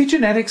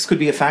epigenetics could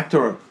be a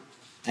factor.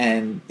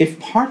 And if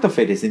part of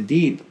it is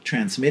indeed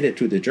transmitted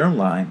through the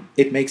germline,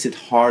 it makes it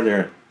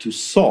harder to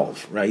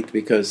solve, right?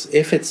 Because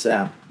if it's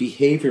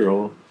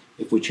behavioral,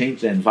 if we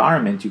change the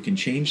environment, you can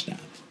change that.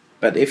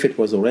 But if it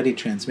was already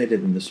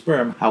transmitted in the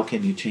sperm, how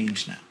can you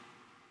change that?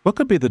 What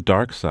could be the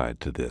dark side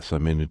to this? I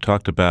mean, you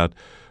talked about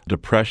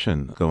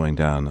depression going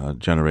down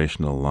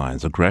generational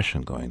lines,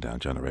 aggression going down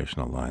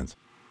generational lines.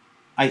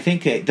 I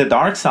think the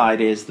dark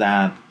side is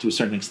that, to a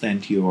certain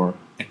extent, you're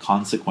a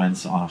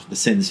consequence of the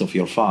sins of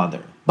your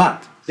father.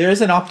 But there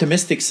is an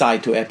optimistic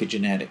side to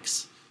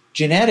epigenetics.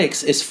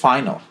 Genetics is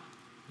final.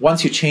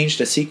 Once you change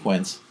the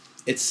sequence,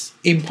 it's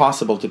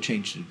impossible to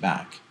change it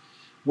back.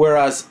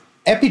 Whereas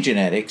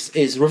epigenetics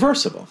is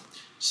reversible.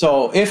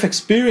 So if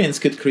experience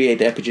could create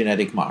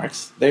epigenetic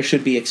marks, there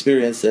should be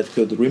experience that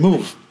could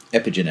remove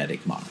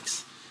epigenetic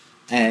marks.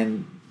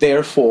 And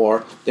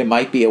therefore, there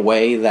might be a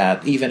way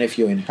that even if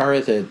you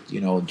inherited,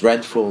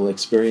 dreadful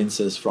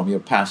experiences from your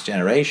past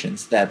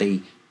generations, that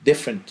a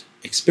different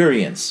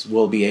experience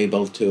will be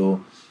able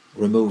to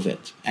remove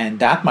it. And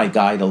that might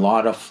guide a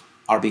lot of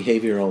our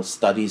behavioral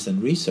studies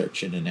and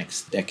research in the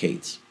next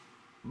decades.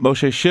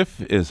 Moshe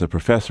Schiff is a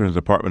professor in the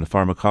Department of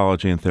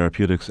Pharmacology and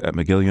Therapeutics at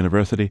McGill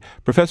University.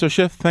 Professor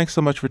Schiff, thanks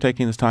so much for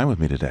taking this time with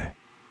me today.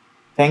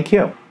 Thank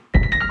you.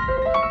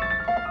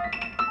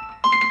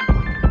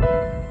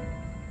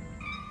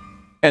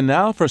 And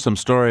now for some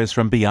stories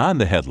from beyond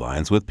the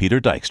headlines with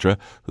Peter Dykstra,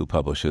 who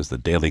publishes the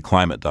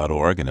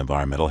dailyclimate.org and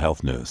environmental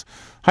health news.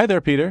 Hi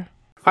there, Peter.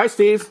 Hi,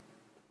 Steve.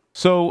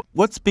 So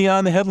what's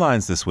beyond the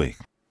headlines this week?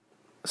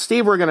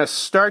 Steve, we're going to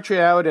start you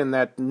out in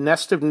that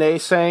nest of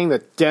naysaying,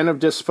 that den of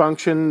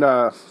dysfunction,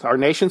 our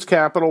nation's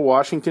capital,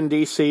 Washington,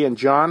 D.C., and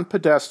John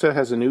Podesta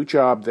has a new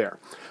job there.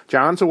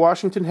 John's a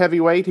Washington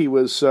heavyweight. He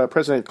was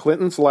President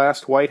Clinton's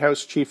last White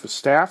House chief of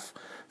staff.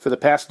 For the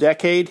past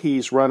decade,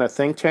 he's run a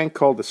think tank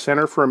called the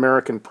Center for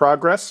American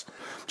Progress.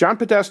 John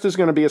Podesta is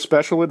going to be a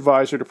special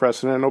advisor to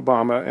President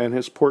Obama, and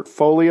his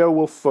portfolio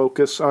will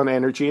focus on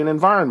energy and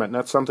environment.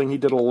 That's something he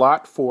did a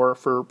lot for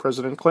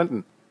President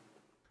Clinton.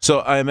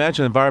 So I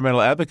imagine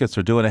environmental advocates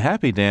are doing a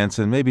happy dance,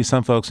 and maybe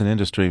some folks in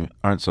industry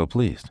aren't so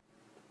pleased.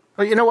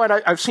 Well, you know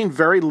what? I've seen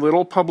very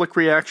little public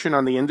reaction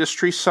on the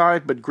industry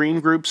side, but green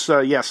groups,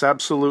 yes,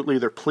 absolutely,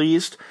 they're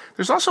pleased.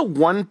 There's also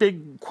one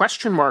big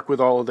question mark with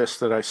all of this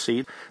that I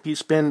see.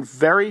 He's been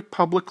very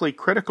publicly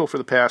critical for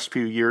the past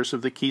few years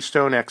of the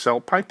Keystone XL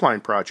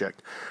pipeline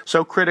project.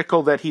 So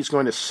critical that he's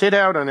going to sit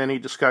out on any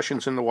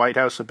discussions in the White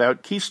House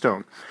about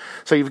Keystone.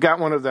 So you've got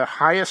one of the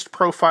highest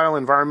profile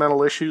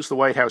environmental issues the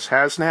White House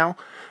has now.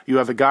 You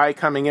have a guy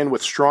coming in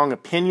with strong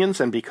opinions,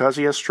 and because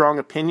he has strong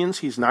opinions,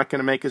 he's not going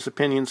to make his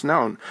opinions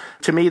known.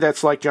 To me,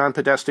 that's like John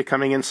Podesta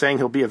coming in saying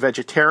he'll be a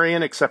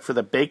vegetarian except for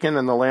the bacon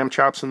and the lamb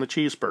chops and the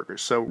cheeseburgers.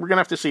 So we're going to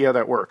have to see how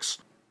that works.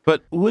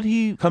 But would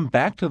he come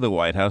back to the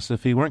White House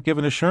if he weren't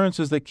given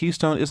assurances that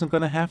Keystone isn't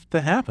going to have to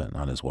happen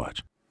on his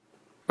watch?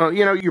 Well,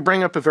 you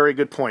bring up a very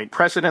good point.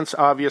 Presidents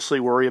obviously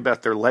worry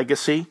about their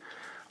legacy.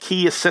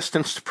 Key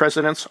assistants to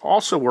presidents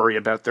also worry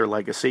about their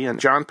legacy, and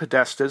John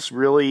Podesta's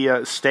really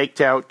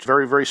staked out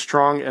very, very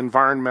strong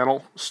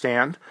environmental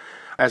stand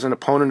as an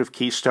opponent of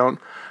Keystone.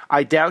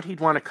 I doubt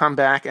he'd want to come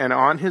back and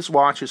on his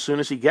watch, as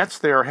soon as he gets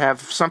there, have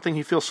something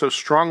he feels so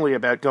strongly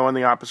about go in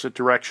the opposite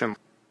direction.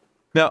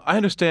 Now, I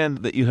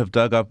understand that you have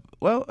dug up,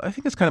 well, I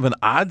think it's kind of an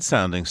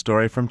odd-sounding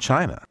story from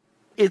China.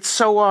 It's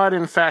so odd,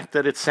 in fact,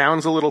 that it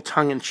sounds a little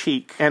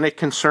tongue-in-cheek, and it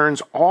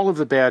concerns all of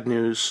the bad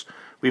news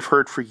we've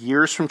heard for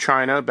years from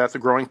China about the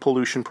growing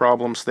pollution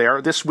problems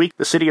there. This week,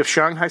 the city of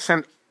Shanghai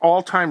sent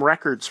all-time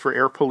records for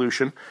air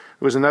pollution.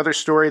 There was another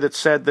story that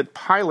said that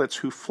pilots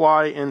who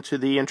fly into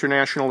the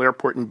international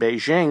airport in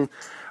Beijing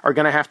are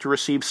going to have to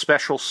receive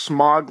special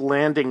smog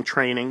landing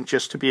training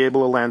just to be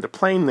able to land a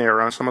plane there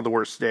on some of the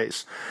worst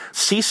days.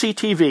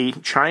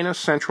 CCTV, China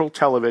Central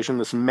Television,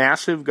 this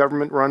massive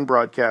government-run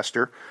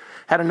broadcaster,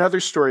 had another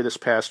story this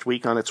past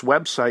week on its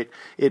website.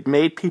 It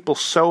made people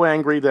so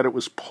angry that it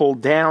was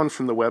pulled down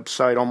from the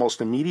website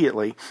almost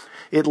immediately.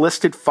 It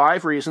listed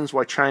 5 reasons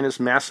why China's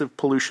massive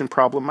pollution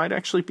problem might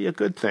actually be a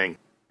good thing.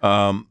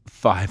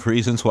 5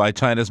 reasons why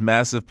China's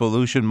massive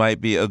pollution might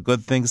be a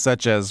good thing,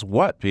 such as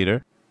what,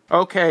 Peter?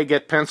 Okay,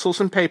 get pencils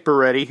and paper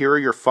ready. Here are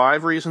your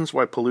 5 reasons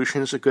why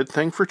pollution is a good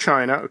thing for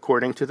China,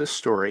 according to this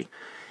story.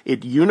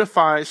 It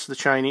unifies the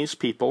Chinese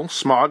people.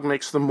 Smog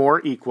makes them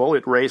more equal.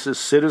 It raises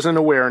citizen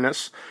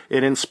awareness.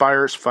 It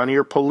inspires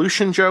funnier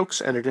pollution jokes,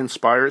 and it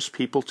inspires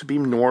people to be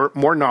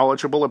more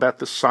knowledgeable about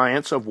the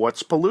science of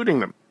what's polluting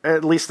them.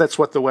 At least that's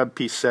what the web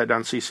piece said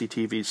on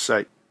CCTV's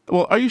site.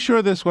 Well, are you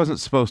sure this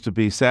wasn't supposed to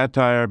be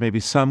satire? Maybe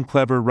some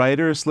clever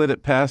writer slid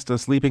it past a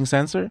sleeping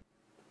censor?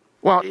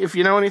 Well, if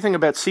you know anything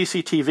about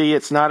CCTV,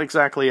 it's not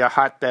exactly a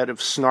hotbed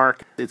of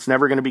snark. It's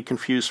never going to be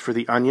confused for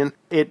The Onion.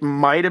 It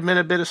might have been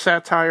a bit of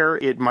satire.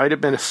 It might have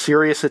been a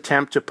serious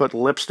attempt to put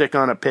lipstick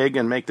on a pig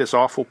and make this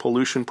awful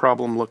pollution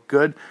problem look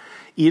good.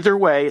 Either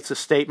way, it's a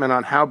statement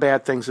on how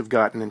bad things have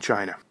gotten in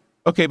China.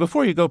 Okay,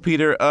 before you go,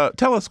 Peter,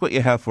 tell us what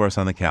you have for us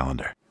on the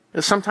calendar.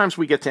 Sometimes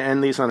we get to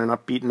end these on an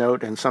upbeat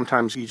note, and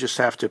sometimes you just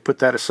have to put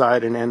that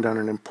aside and end on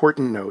an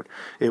important note.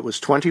 It was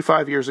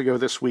 25 years ago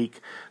this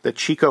week that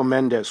Chico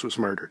Mendes was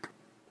murdered.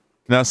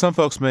 Now, some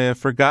folks may have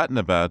forgotten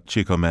about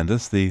Chico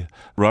Mendes, the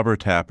rubber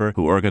tapper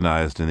who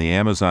organized in the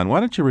Amazon. Why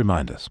don't you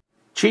remind us?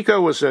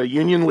 Chico was a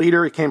union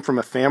leader. He came from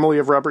a family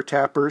of rubber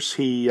tappers.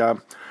 He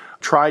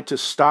tried to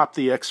stop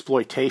the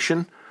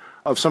exploitation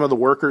of some of the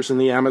workers in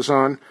the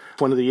Amazon.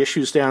 One of the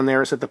issues down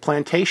there is that the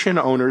plantation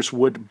owners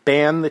would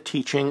ban the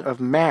teaching of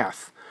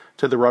math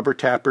to the rubber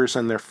tappers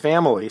and their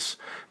families,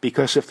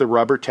 because if the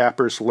rubber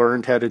tappers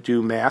learned how to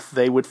do math,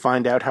 they would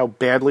find out how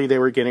badly they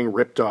were getting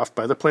ripped off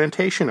by the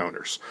plantation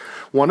owners.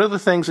 One of the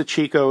things that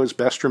Chico is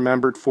best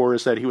remembered for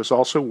is that he was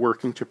also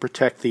working to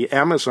protect the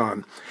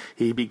Amazon.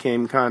 He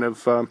became kind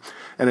of an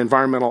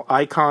environmental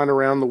icon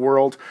around the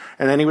world,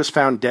 and then he was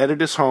found dead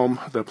at his home.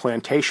 The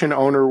plantation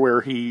owner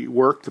where he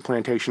worked, the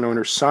plantation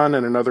owner's son,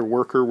 and another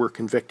worker were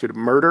convicted of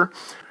murder.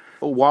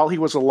 While he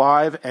was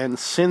alive, and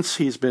since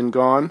he's been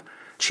gone,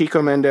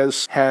 Chico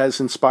Mendes has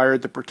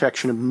inspired the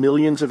protection of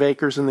millions of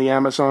acres in the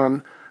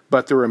Amazon,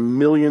 but there are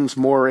millions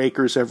more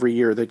acres every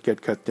year that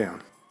get cut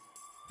down.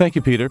 Thank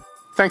you, Peter.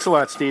 Thanks a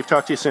lot, Steve.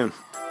 Talk to you soon.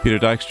 Peter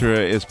Dykstra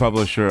is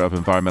publisher of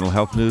Environmental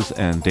Health News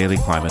and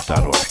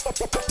DailyClimate.org.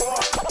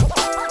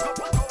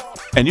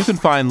 And you can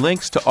find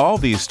links to all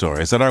these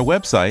stories at our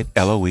website,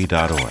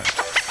 LOE.org.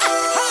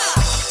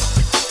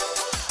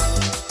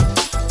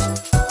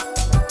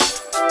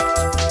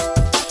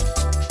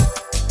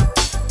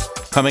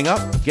 Coming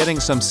up, getting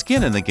some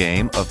skin in the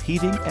game of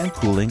heating and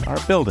cooling our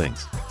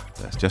buildings.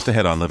 That's just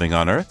ahead on Living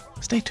on Earth.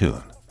 Stay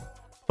tuned.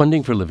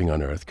 Funding for Living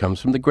on Earth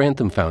comes from the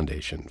Grantham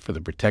Foundation for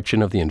the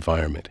Protection of the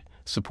Environment,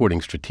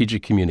 supporting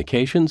strategic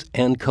communications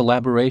and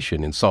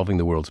collaboration in solving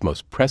the world's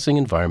most pressing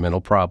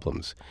environmental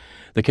problems.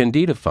 The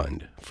Candida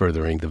Fund,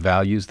 furthering the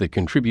values that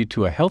contribute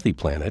to a healthy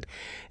planet,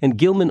 and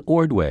Gilman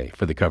Ordway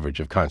for the coverage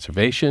of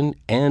conservation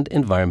and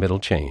environmental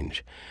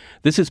change.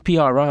 This is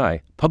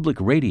PRI, Public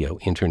Radio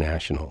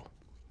International.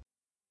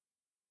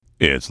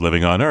 It's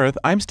Living on Earth.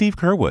 I'm Steve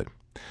Curwood.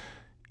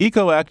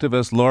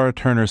 Eco-activist Laura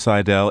Turner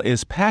Seidel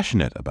is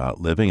passionate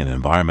about living an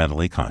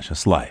environmentally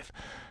conscious life.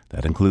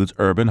 That includes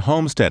urban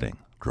homesteading,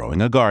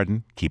 growing a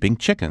garden, keeping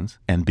chickens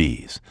and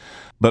bees.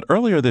 But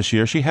earlier this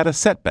year, she had a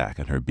setback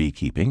in her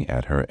beekeeping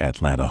at her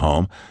Atlanta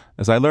home,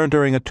 as I learned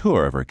during a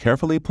tour of her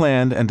carefully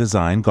planned and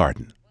designed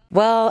garden.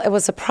 Well, it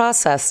was a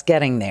process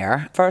getting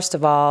there. First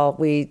of all,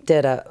 we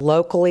did a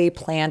locally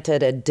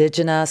planted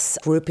indigenous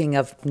grouping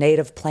of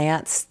native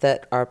plants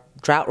that are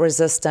drought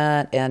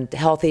resistant and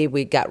healthy.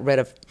 We got rid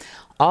of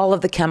all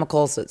of the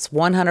chemicals. It's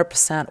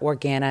 100%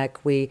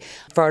 organic. We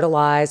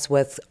fertilize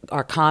with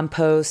our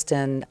compost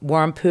and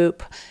worm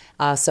poop,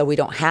 so we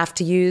don't have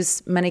to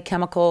use many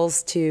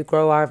chemicals to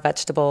grow our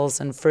vegetables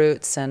and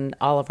fruits and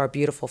all of our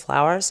beautiful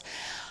flowers.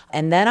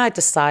 And then I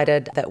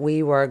decided that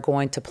we were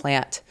going to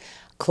plant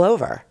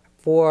clover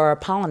for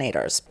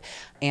pollinators.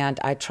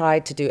 And I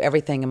tried to do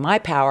everything in my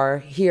power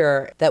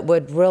here that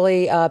would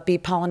really be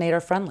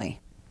pollinator friendly.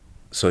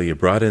 So you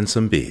brought in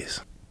some bees.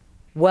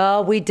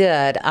 Well, we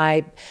did.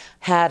 I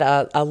had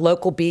a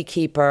local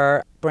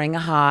beekeeper bring a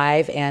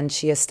hive, and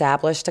she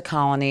established a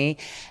colony,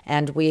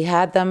 and we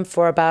had them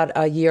for about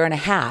a year and a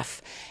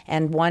half.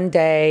 And one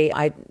day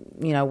I,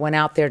 went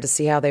out there to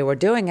see how they were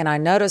doing, and I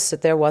noticed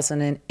that there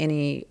wasn't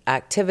any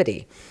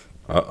activity.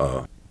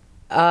 Uh-oh.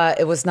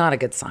 It was not a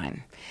good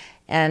sign.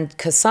 And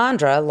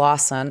Cassandra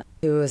Lawson,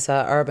 who is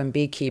an urban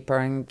beekeeper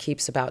and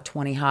keeps about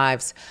 20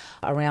 hives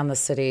around the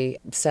city,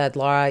 said,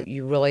 Laura,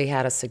 you really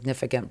had a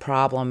significant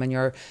problem and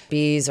your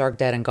bees are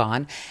dead and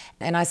gone.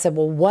 And I said,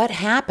 well, what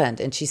happened?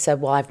 And she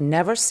said, well, I've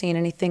never seen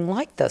anything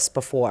like this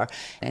before.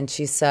 And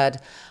she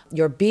said,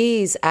 your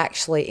bees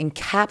actually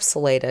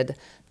encapsulated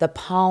the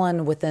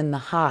pollen within the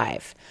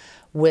hive,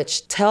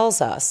 which tells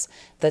us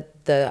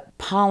that the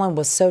pollen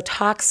was so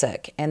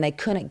toxic and they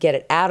couldn't get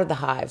it out of the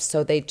hive,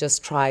 so they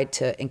just tried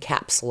to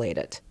encapsulate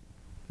it.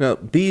 Now,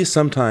 bees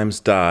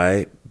sometimes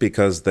die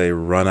because they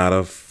run out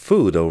of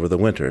food over the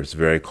winter. It's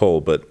very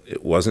cold, but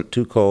it wasn't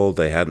too cold.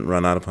 They hadn't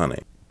run out of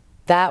honey.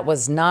 That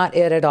was not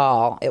it at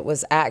all. It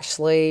was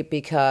actually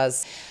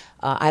because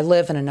I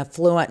live in an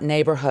affluent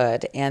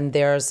neighborhood, and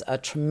there's a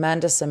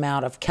tremendous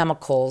amount of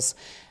chemicals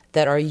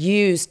that are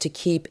used to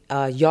keep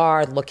a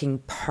yard looking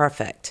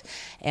perfect.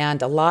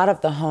 And a lot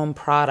of the home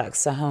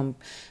products, the home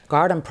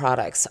garden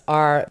products,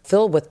 are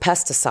filled with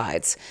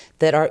pesticides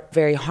that are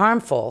very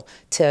harmful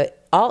to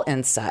all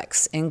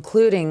insects,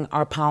 including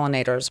our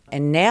pollinators.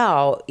 And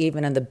now,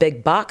 even in the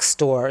big box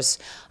stores,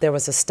 there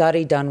was a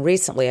study done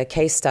recently, a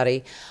case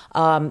study.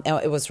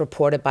 It was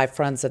reported by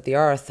Friends of the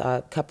Earth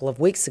a couple of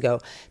weeks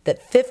ago,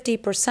 that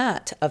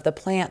 50% of the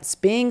plants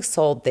being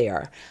sold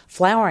there,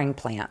 flowering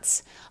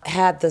plants,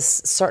 had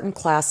this certain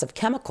class of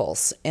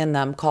chemicals in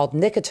them called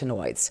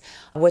nicotinoids,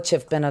 which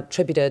have been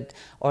attributed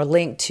or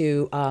linked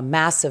to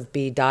massive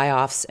bee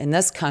die-offs in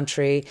this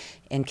country,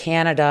 in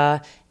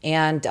Canada,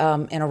 and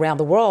around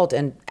the world.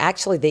 And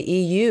actually the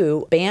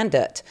EU banned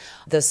it,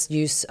 this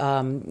use,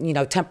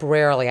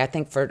 temporarily, I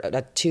think for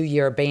a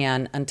 2-year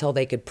ban until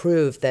they could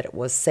prove that it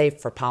was safe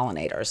for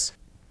pollinators.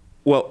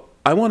 Well,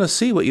 I want to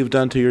see what you've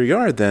done to your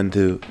yard then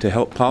to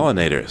help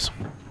pollinators.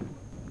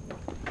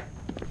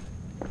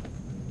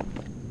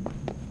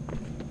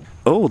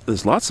 Oh,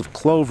 there's lots of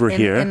clover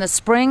here. In the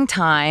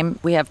springtime,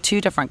 we have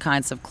 2 different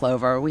kinds of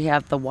clover. We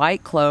have the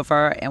white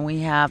clover and we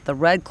have the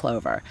red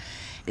clover.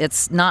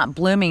 It's not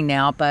blooming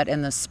now, but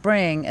in the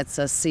spring, it's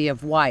a sea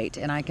of white.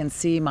 And I can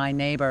see my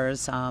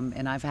neighbors,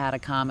 and I've had a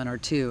comment or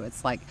two.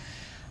 It's like,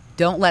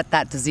 don't let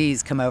that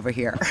disease come over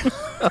here.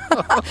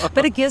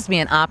 But it gives me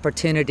an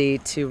opportunity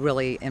to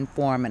really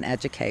inform and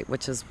educate,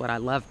 which is what I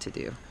love to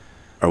do.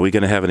 Are we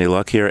going to have any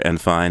luck here and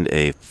find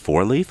a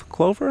 4-leaf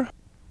clover?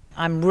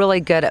 I'm really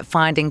good at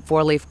finding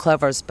 4-leaf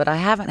clovers, but I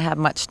haven't had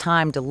much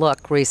time to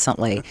look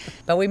recently.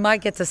 But we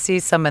might get to see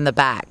some in the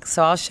back.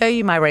 So I'll show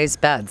you my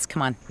raised beds.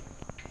 Come on.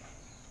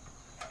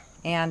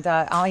 And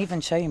I'll even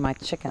show you my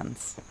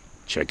chickens.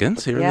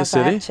 Chickens here in the city?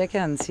 Yes, I have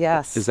chickens,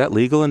 yes. Is that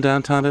legal in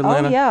downtown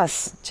Atlanta? Oh,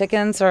 yes.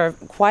 Chickens are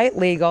quite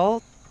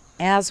legal,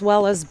 as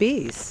well as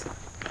bees.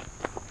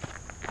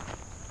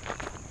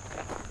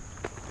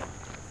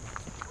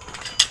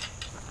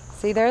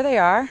 See, there they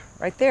are,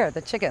 right there,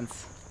 the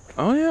chickens.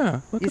 Oh,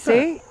 yeah. You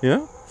see? That.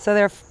 Yeah. So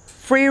they're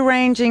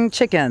free-ranging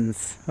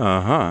chickens.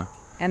 Uh-huh.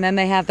 And then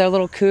they have their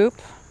little coop,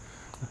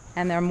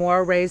 and there are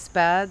more raised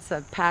beds,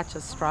 a patch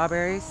of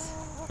strawberries.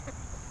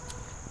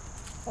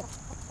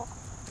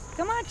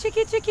 Come on,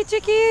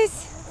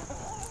 chickies.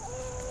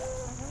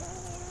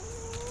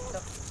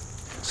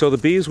 So the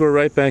bees were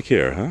right back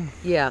here, huh?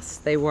 Yes,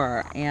 they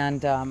were.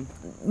 And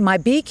my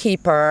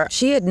beekeeper,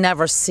 she had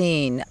never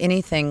seen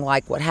anything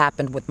like what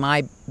happened with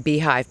my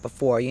beehive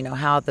before, you know,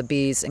 how the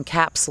bees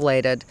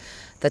encapsulated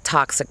the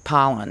toxic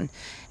pollen.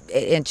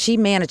 And she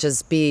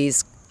manages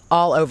bees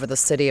all over the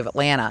city of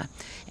Atlanta.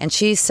 And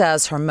she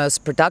says her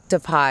most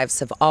productive hives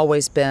have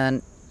always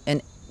been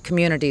in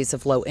communities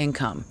of low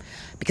income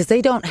because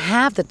they don't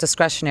have the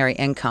discretionary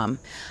income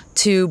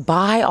to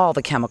buy all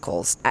the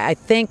chemicals. I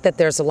think that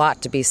there's a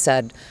lot to be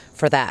said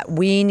for that.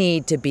 We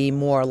need to be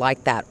more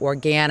like that,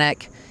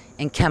 organic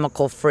and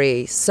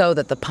chemical-free, so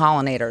that the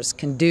pollinators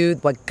can do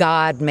what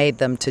God made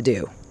them to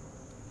do.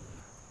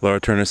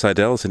 Laura Turner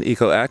Seidel is an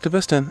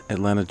eco-activist in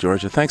Atlanta,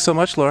 Georgia. Thanks so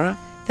much, Laura.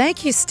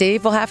 Thank you,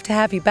 Steve. We'll have to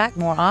have you back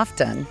more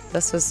often.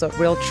 This was a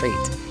real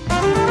treat.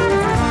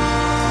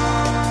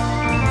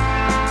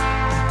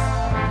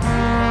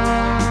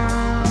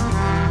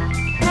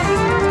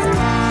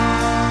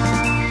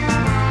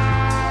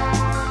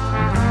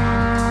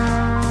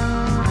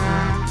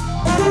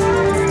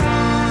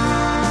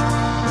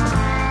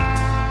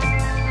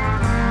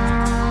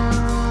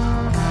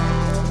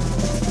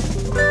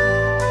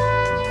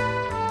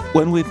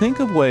 When we think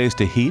of ways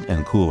to heat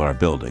and cool our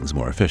buildings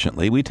more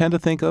efficiently, we tend to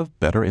think of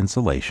better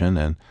insulation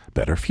and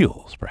better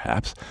fuels,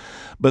 perhaps.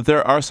 But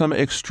there are some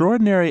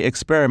extraordinary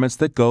experiments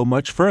that go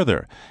much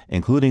further,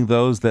 including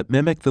those that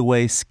mimic the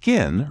way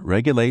skin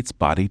regulates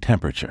body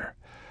temperature.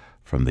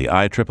 From the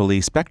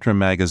IEEE Spectrum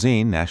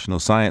magazine National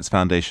Science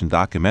Foundation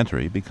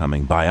documentary,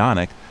 Becoming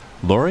Bionic,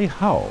 Lori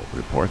Howell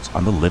reports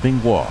on the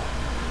living wall.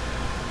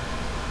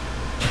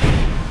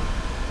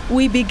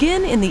 We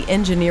begin in the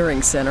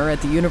Engineering Center at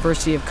the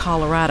University of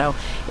Colorado.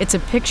 It's a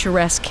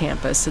picturesque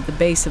campus at the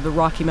base of the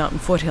Rocky Mountain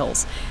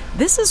foothills.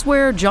 This is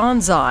where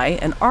John Zai,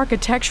 an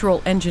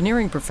architectural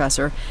engineering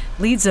professor,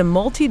 leads a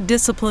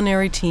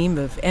multidisciplinary team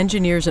of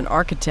engineers and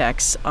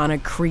architects on a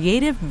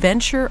creative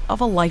venture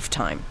of a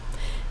lifetime.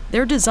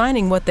 They're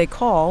designing what they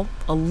call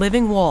a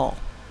living wall.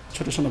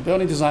 Traditional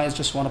building designers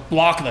just want to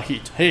block the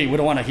heat. Hey, we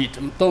don't want to heat.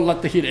 Don't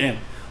let the heat in.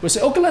 We say,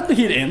 okay, let the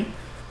heat in.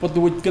 But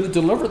we're going to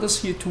deliver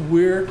this heat to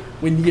where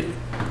we need it.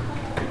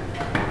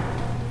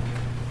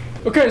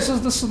 Okay, so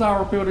this is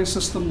our building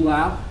system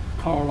lab,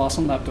 Carl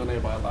Lawson Lab,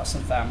 donated by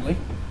Lawson family.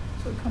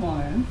 So come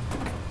on in.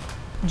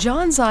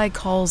 John Zai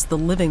calls the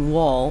living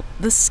wall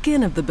the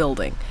skin of the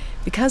building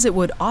because it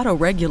would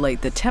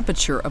auto-regulate the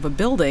temperature of a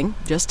building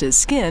just as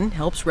skin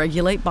helps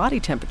regulate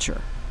body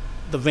temperature.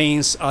 The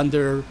veins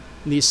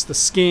underneath the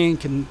skin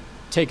can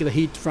take the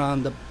heat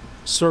from the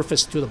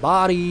surface to the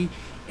body,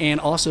 and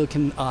also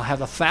can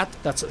have a fat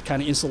that's a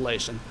kind of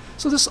insulation.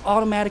 So this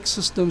automatic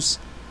systems,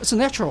 it's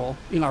natural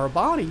in our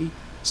body.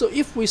 So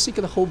if we think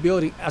of the whole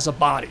building as a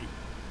body,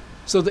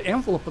 so the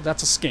envelope,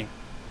 that's a skin.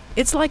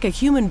 It's like a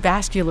human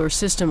vascular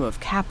system of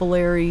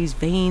capillaries,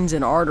 veins,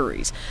 and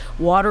arteries.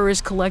 Water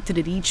is collected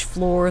at each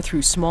floor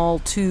through small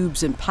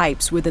tubes and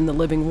pipes within the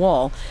living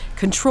wall,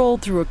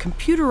 controlled through a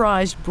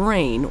computerized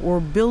brain or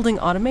building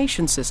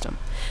automation system.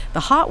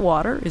 The hot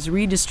water is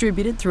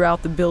redistributed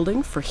throughout the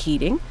building for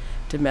heating,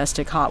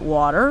 domestic hot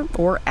water,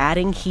 or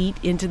adding heat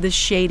into the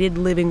shaded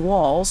living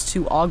walls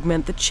to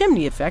augment the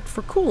chimney effect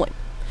for cooling.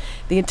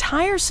 The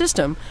entire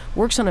system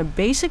works on a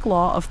basic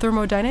law of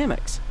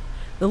thermodynamics.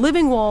 The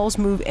living walls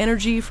move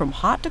energy from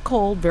hot to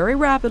cold very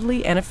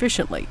rapidly and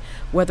efficiently,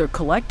 whether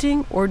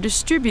collecting or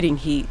distributing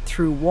heat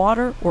through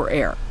water or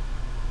air.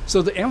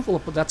 So the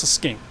envelope, that's a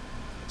skin.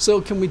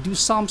 So can we do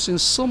something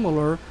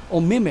similar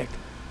or mimic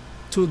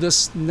to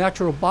this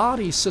natural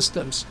body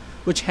systems,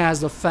 which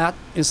has the fat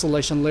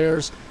insulation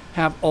layers,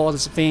 have all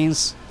these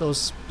veins,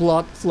 those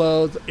blood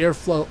flow, the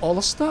airflow, all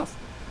the stuff,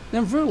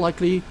 then very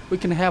likely we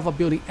can have a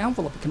building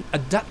envelope that can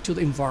adapt to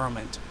the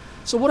environment.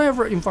 So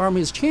whatever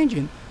environment is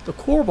changing, the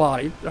core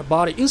body, the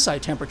body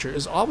inside temperature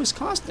is always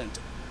constant.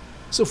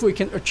 So if we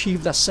can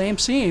achieve that same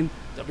scene,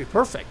 that'd be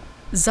perfect.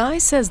 Zai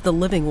says the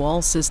living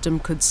wall system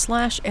could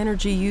slash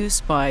energy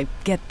use by,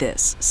 get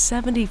this,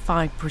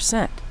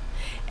 75%.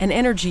 And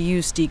energy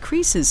use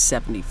decreases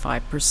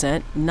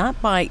 75%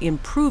 not by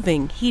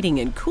improving heating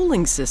and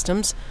cooling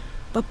systems,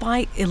 but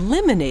by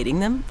eliminating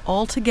them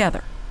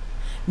altogether.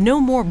 No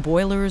more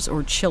boilers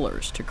or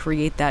chillers to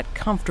create that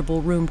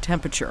comfortable room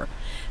temperature.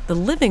 The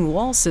living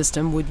wall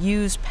system would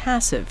use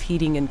passive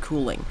heating and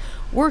cooling,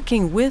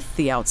 working with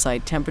the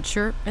outside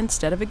temperature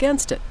instead of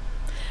against it.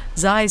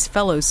 Zai's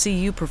fellow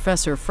CU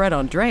professor Fred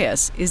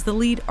Andreas is the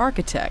lead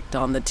architect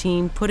on the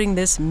team putting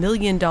this $1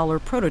 million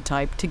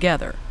prototype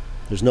together.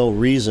 There's no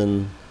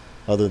reason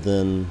other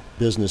than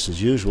business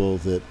as usual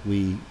that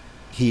we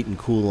heat and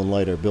cool and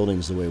light our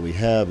buildings the way we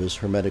have as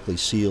hermetically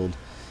sealed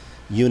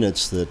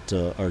units that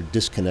are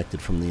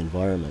disconnected from the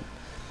environment.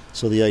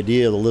 So the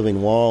idea of the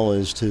living wall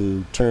is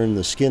to turn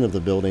the skin of the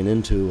building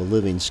into a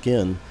living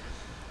skin,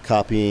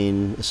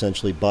 copying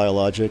essentially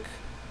biologic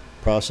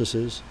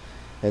processes.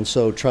 And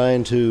so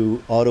trying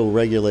to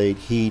auto-regulate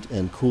heat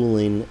and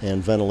cooling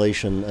and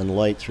ventilation and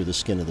light through the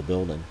skin of the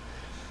building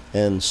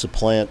and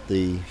supplant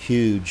the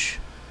huge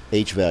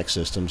HVAC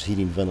systems,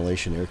 heating,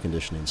 ventilation, air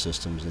conditioning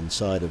systems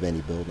inside of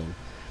any building.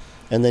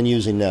 and then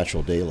using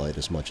natural daylight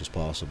as much as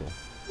possible.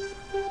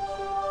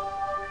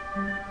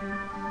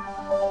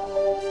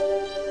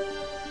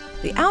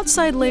 The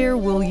outside layer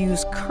will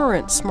use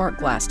current smart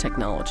glass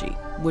technology,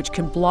 which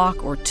can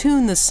block or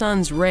tune the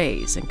sun's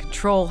rays and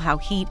control how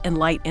heat and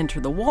light enter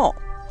the wall.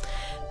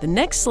 The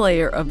next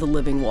layer of the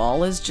living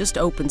wall is just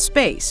open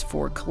space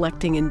for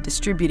collecting and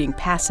distributing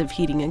passive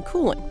heating and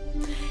cooling.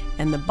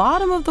 And the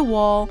bottom of the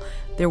wall,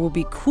 there will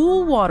be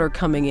cool water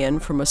coming in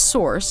from a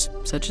source,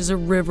 such as a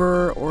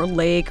river or a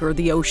lake or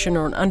the ocean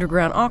or an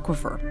underground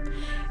aquifer.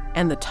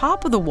 And the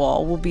top of the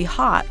wall will be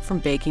hot from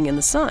baking in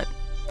the sun.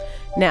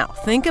 Now,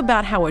 think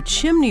about how a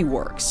chimney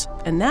works,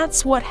 and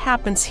that's what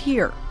happens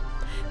here.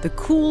 The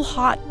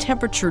cool-hot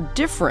temperature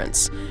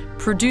difference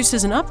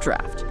produces an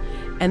updraft,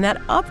 and that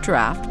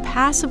updraft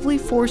passively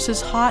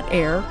forces hot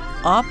air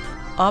up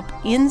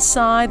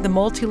inside the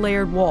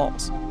multi-layered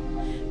walls,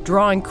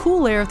 drawing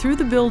cool air through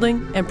the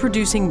building and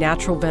producing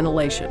natural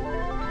ventilation.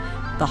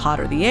 The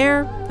hotter the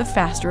air, the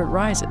faster it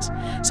rises.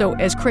 So,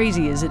 as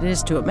crazy as it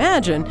is to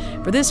imagine,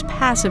 for this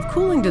passive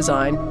cooling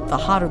design, the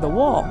hotter the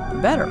wall, the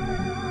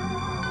better.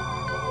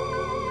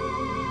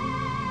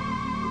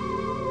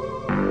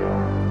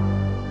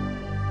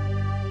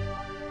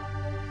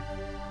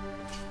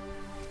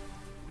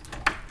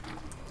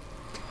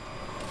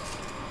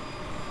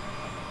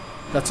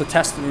 That's a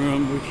testing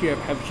room we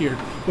have here,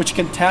 which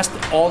can test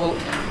all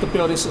the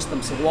building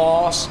systems, the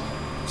walls,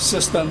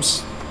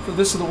 systems. So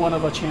this is the one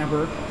of a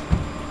chamber.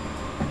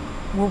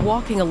 We're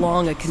walking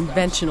along a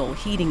conventional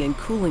heating and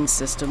cooling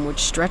system which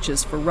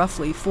stretches for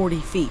roughly 40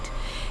 feet.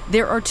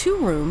 There are 2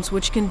 rooms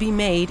which can be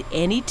made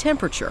any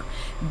temperature.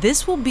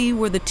 This will be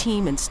where the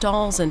team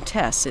installs and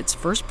tests its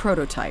first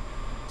prototype.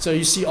 So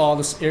you see all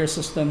this air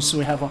systems. So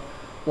we have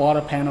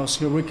water panels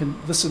here.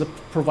 This is to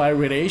provide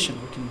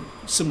radiation. We can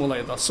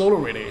simulate the solar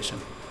radiation,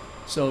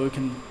 so we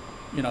can,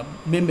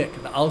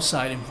 mimic the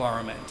outside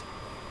environment.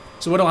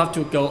 So we don't have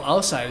to go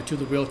outside to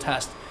the real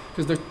test,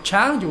 because the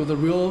challenge with the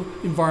real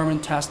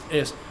environment test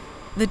is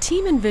the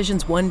team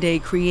envisions one day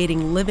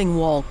creating living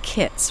wall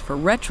kits for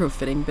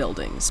retrofitting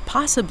buildings,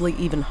 possibly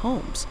even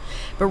homes.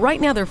 But right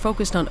now they're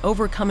focused on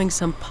overcoming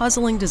some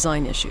puzzling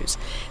design issues.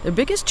 Their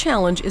biggest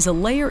challenge is a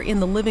layer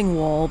in the living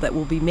wall that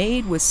will be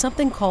made with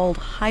something called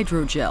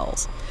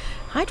hydrogels.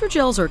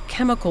 Hydrogels are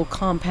chemical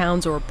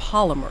compounds or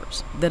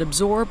polymers that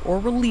absorb or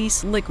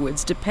release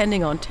liquids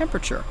depending on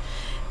temperature.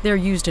 They're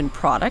used in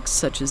products,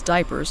 such as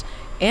diapers,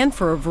 and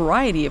for a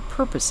variety of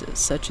purposes,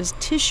 such as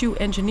tissue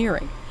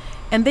engineering.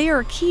 And they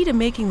are key to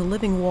making the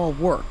living wall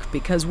work,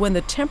 because when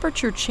the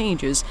temperature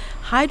changes,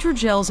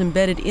 hydrogels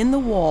embedded in the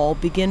wall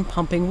begin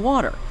pumping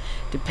water.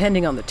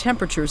 Depending on the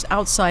temperatures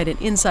outside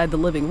and inside the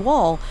living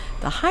wall,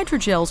 the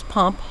hydrogels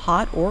pump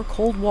hot or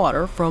cold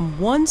water from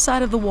one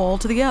side of the wall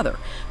to the other,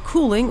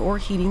 cooling or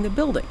heating the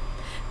building.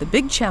 The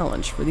big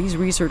challenge for these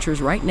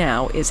researchers right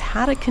now is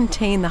how to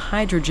contain the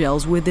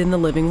hydrogels within the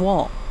living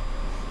wall.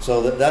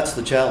 So that's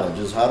the challenge,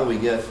 is how do we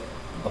get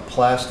a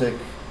plastic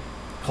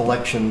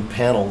collection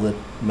panel that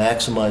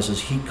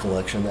maximizes heat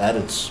collection at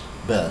its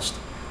best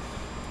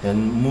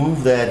and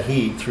move that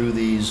heat through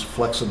these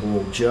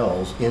flexible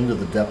gels into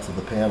the depth of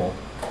the panel,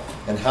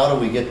 and how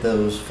do we get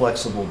those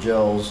flexible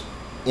gels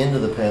into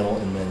the panel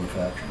in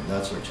manufacturing?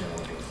 That's our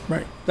challenge.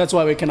 Right. That's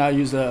why we cannot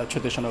use the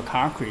traditional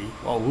concrete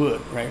or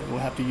wood, right? We'll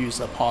have to use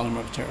a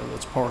polymer material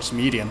that's porous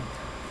medium.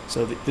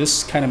 So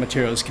this kind of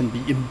materials can be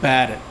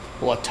embedded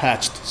or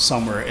attached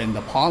somewhere in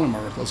the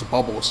polymer, those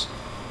bubbles.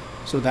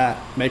 So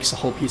that makes the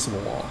whole piece of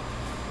a wall.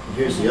 And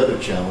here's the other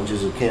challenge,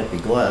 is it can't be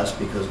glass,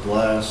 because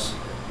glass,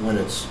 when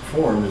it's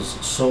formed, is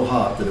so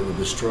hot that it would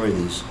destroy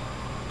these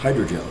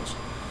hydrogels.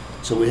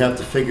 So we have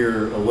to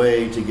figure a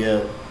way to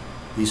get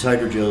these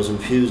hydrogels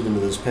infused into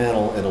this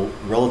panel at a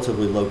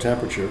relatively low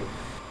temperature.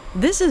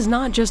 This is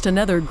not just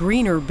another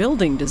greener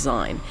building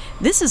design.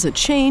 This is a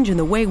change in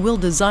the way we'll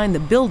design the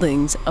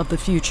buildings of the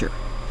future.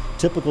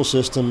 Typical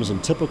systems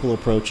and typical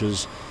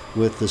approaches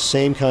with the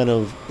same kind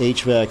of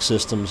HVAC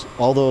systems,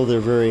 although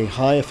they're very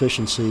high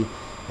efficiency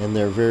and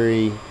they're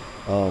very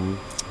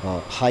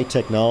high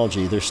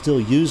technology, they're still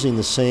using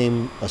the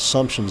same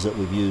assumptions that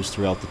we've used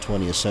throughout the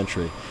 20th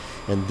century.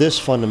 And this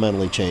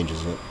fundamentally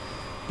changes it.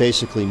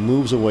 Basically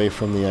moves away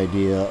from the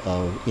idea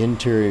of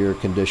interior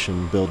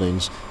conditioned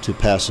buildings to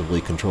passively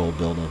controlled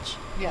buildings.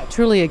 Yeah,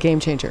 truly a game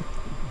changer.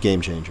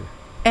 Game changer.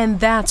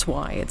 And that's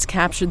why it's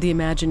captured the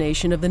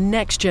imagination of the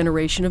next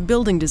generation of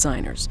building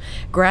designers.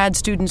 Grad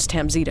students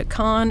Tamzita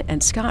Khan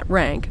and Scott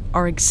Rank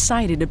are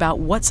excited about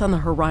what's on the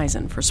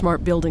horizon for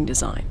smart building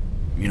design.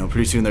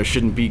 Pretty soon there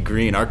shouldn't be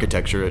green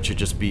architecture, it should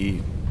just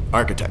be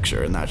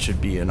architecture, and that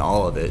should be in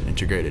all of it,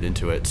 integrated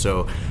into it.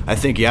 So I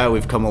think,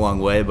 we've come a long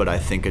way, but I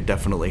think it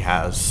definitely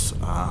has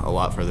a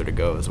lot further to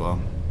go as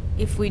well.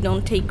 If we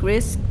don't take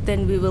risks,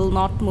 then we will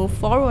not move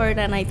forward,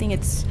 and I think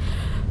it's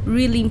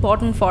really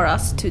important for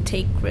us to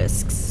take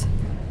risks.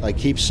 I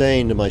keep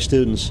saying to my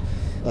students,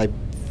 I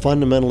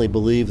fundamentally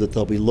believe that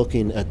they'll be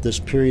looking at this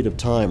period of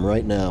time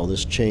right now,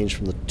 this change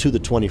to the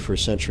 21st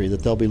century,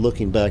 that they'll be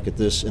looking back at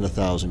this in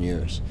 1,000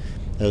 years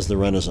as the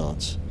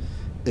Renaissance.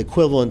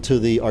 equivalent to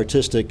the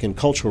artistic and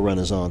cultural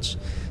renaissance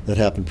that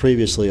happened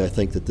previously, I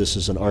think that this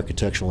is an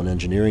architectural and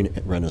engineering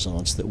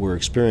renaissance that we're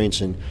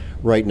experiencing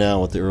right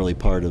now at the early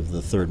part of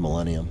the third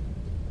millennium.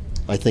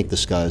 I think the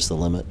sky's the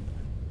limit.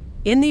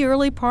 In the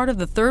early part of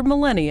the third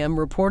millennium,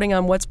 reporting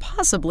on what's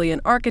possibly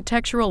an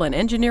architectural and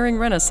engineering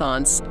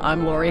renaissance,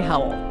 I'm Lori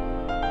Howell.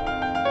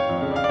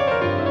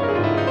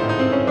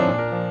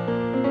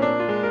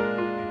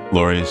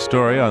 Lori's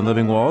story on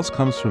living walls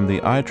comes from the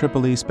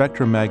IEEE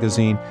Spectrum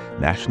Magazine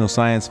National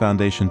Science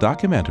Foundation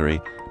documentary,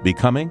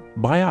 Becoming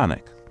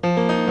Bionic.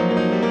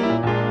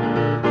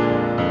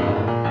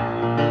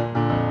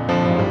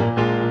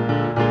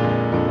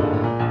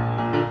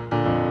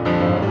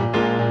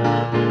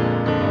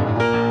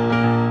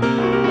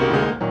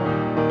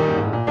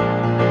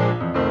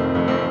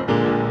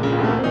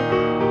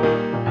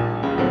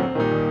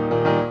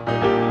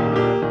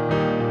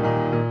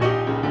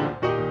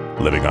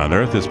 Living on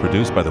Earth is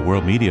produced by the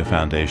World Media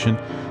Foundation.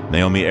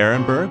 Naomi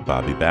Ehrenberg,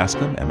 Bobby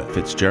Bascom, Emmett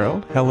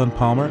Fitzgerald, Helen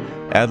Palmer,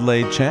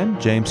 Adelaide Chen,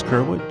 James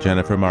Kerwood,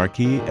 Jennifer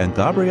Marquis, and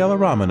Gabriella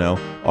Romano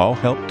all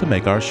helped to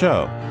make our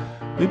show.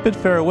 We bid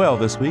farewell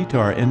this week to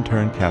our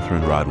intern,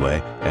 Catherine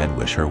Rodway, and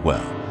wish her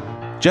well.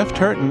 Jeff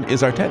Turton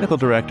is our technical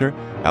director.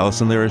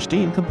 Allison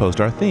Lirish-Dean composed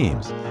our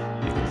themes.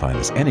 You can find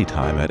us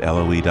anytime at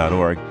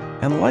LOE.org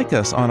and like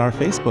us on our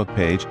Facebook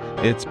page.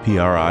 It's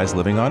PRI's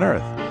Living on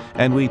Earth.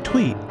 And we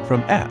tweet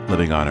from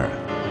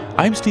 @LivingOnEarth.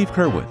 I'm Steve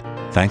Kerwood.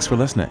 Thanks for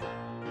listening.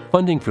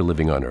 Funding for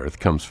Living on Earth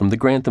comes from the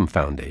Grantham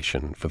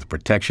Foundation for the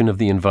Protection of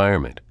the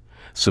Environment,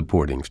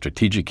 supporting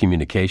strategic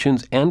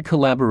communications and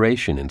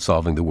collaboration in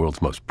solving the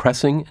world's most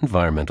pressing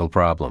environmental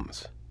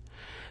problems.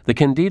 The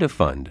Candida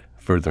Fund,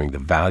 furthering the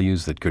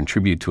values that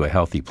contribute to a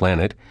healthy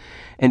planet,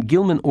 and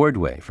Gilman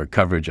Ordway for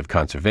coverage of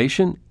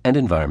conservation and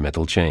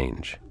environmental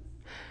change.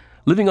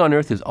 Living on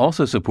Earth is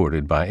also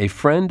supported by a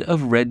friend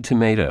of Red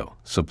Tomato,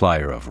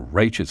 supplier of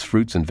righteous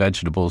fruits and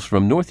vegetables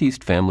from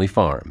Northeast Family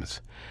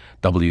Farms.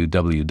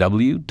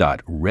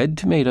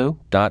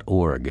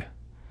 www.redtomato.org.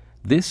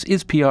 This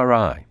is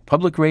PRI,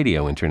 Public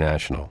Radio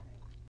International.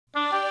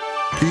 PRI,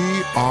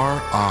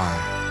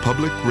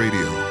 Public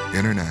Radio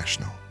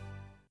International.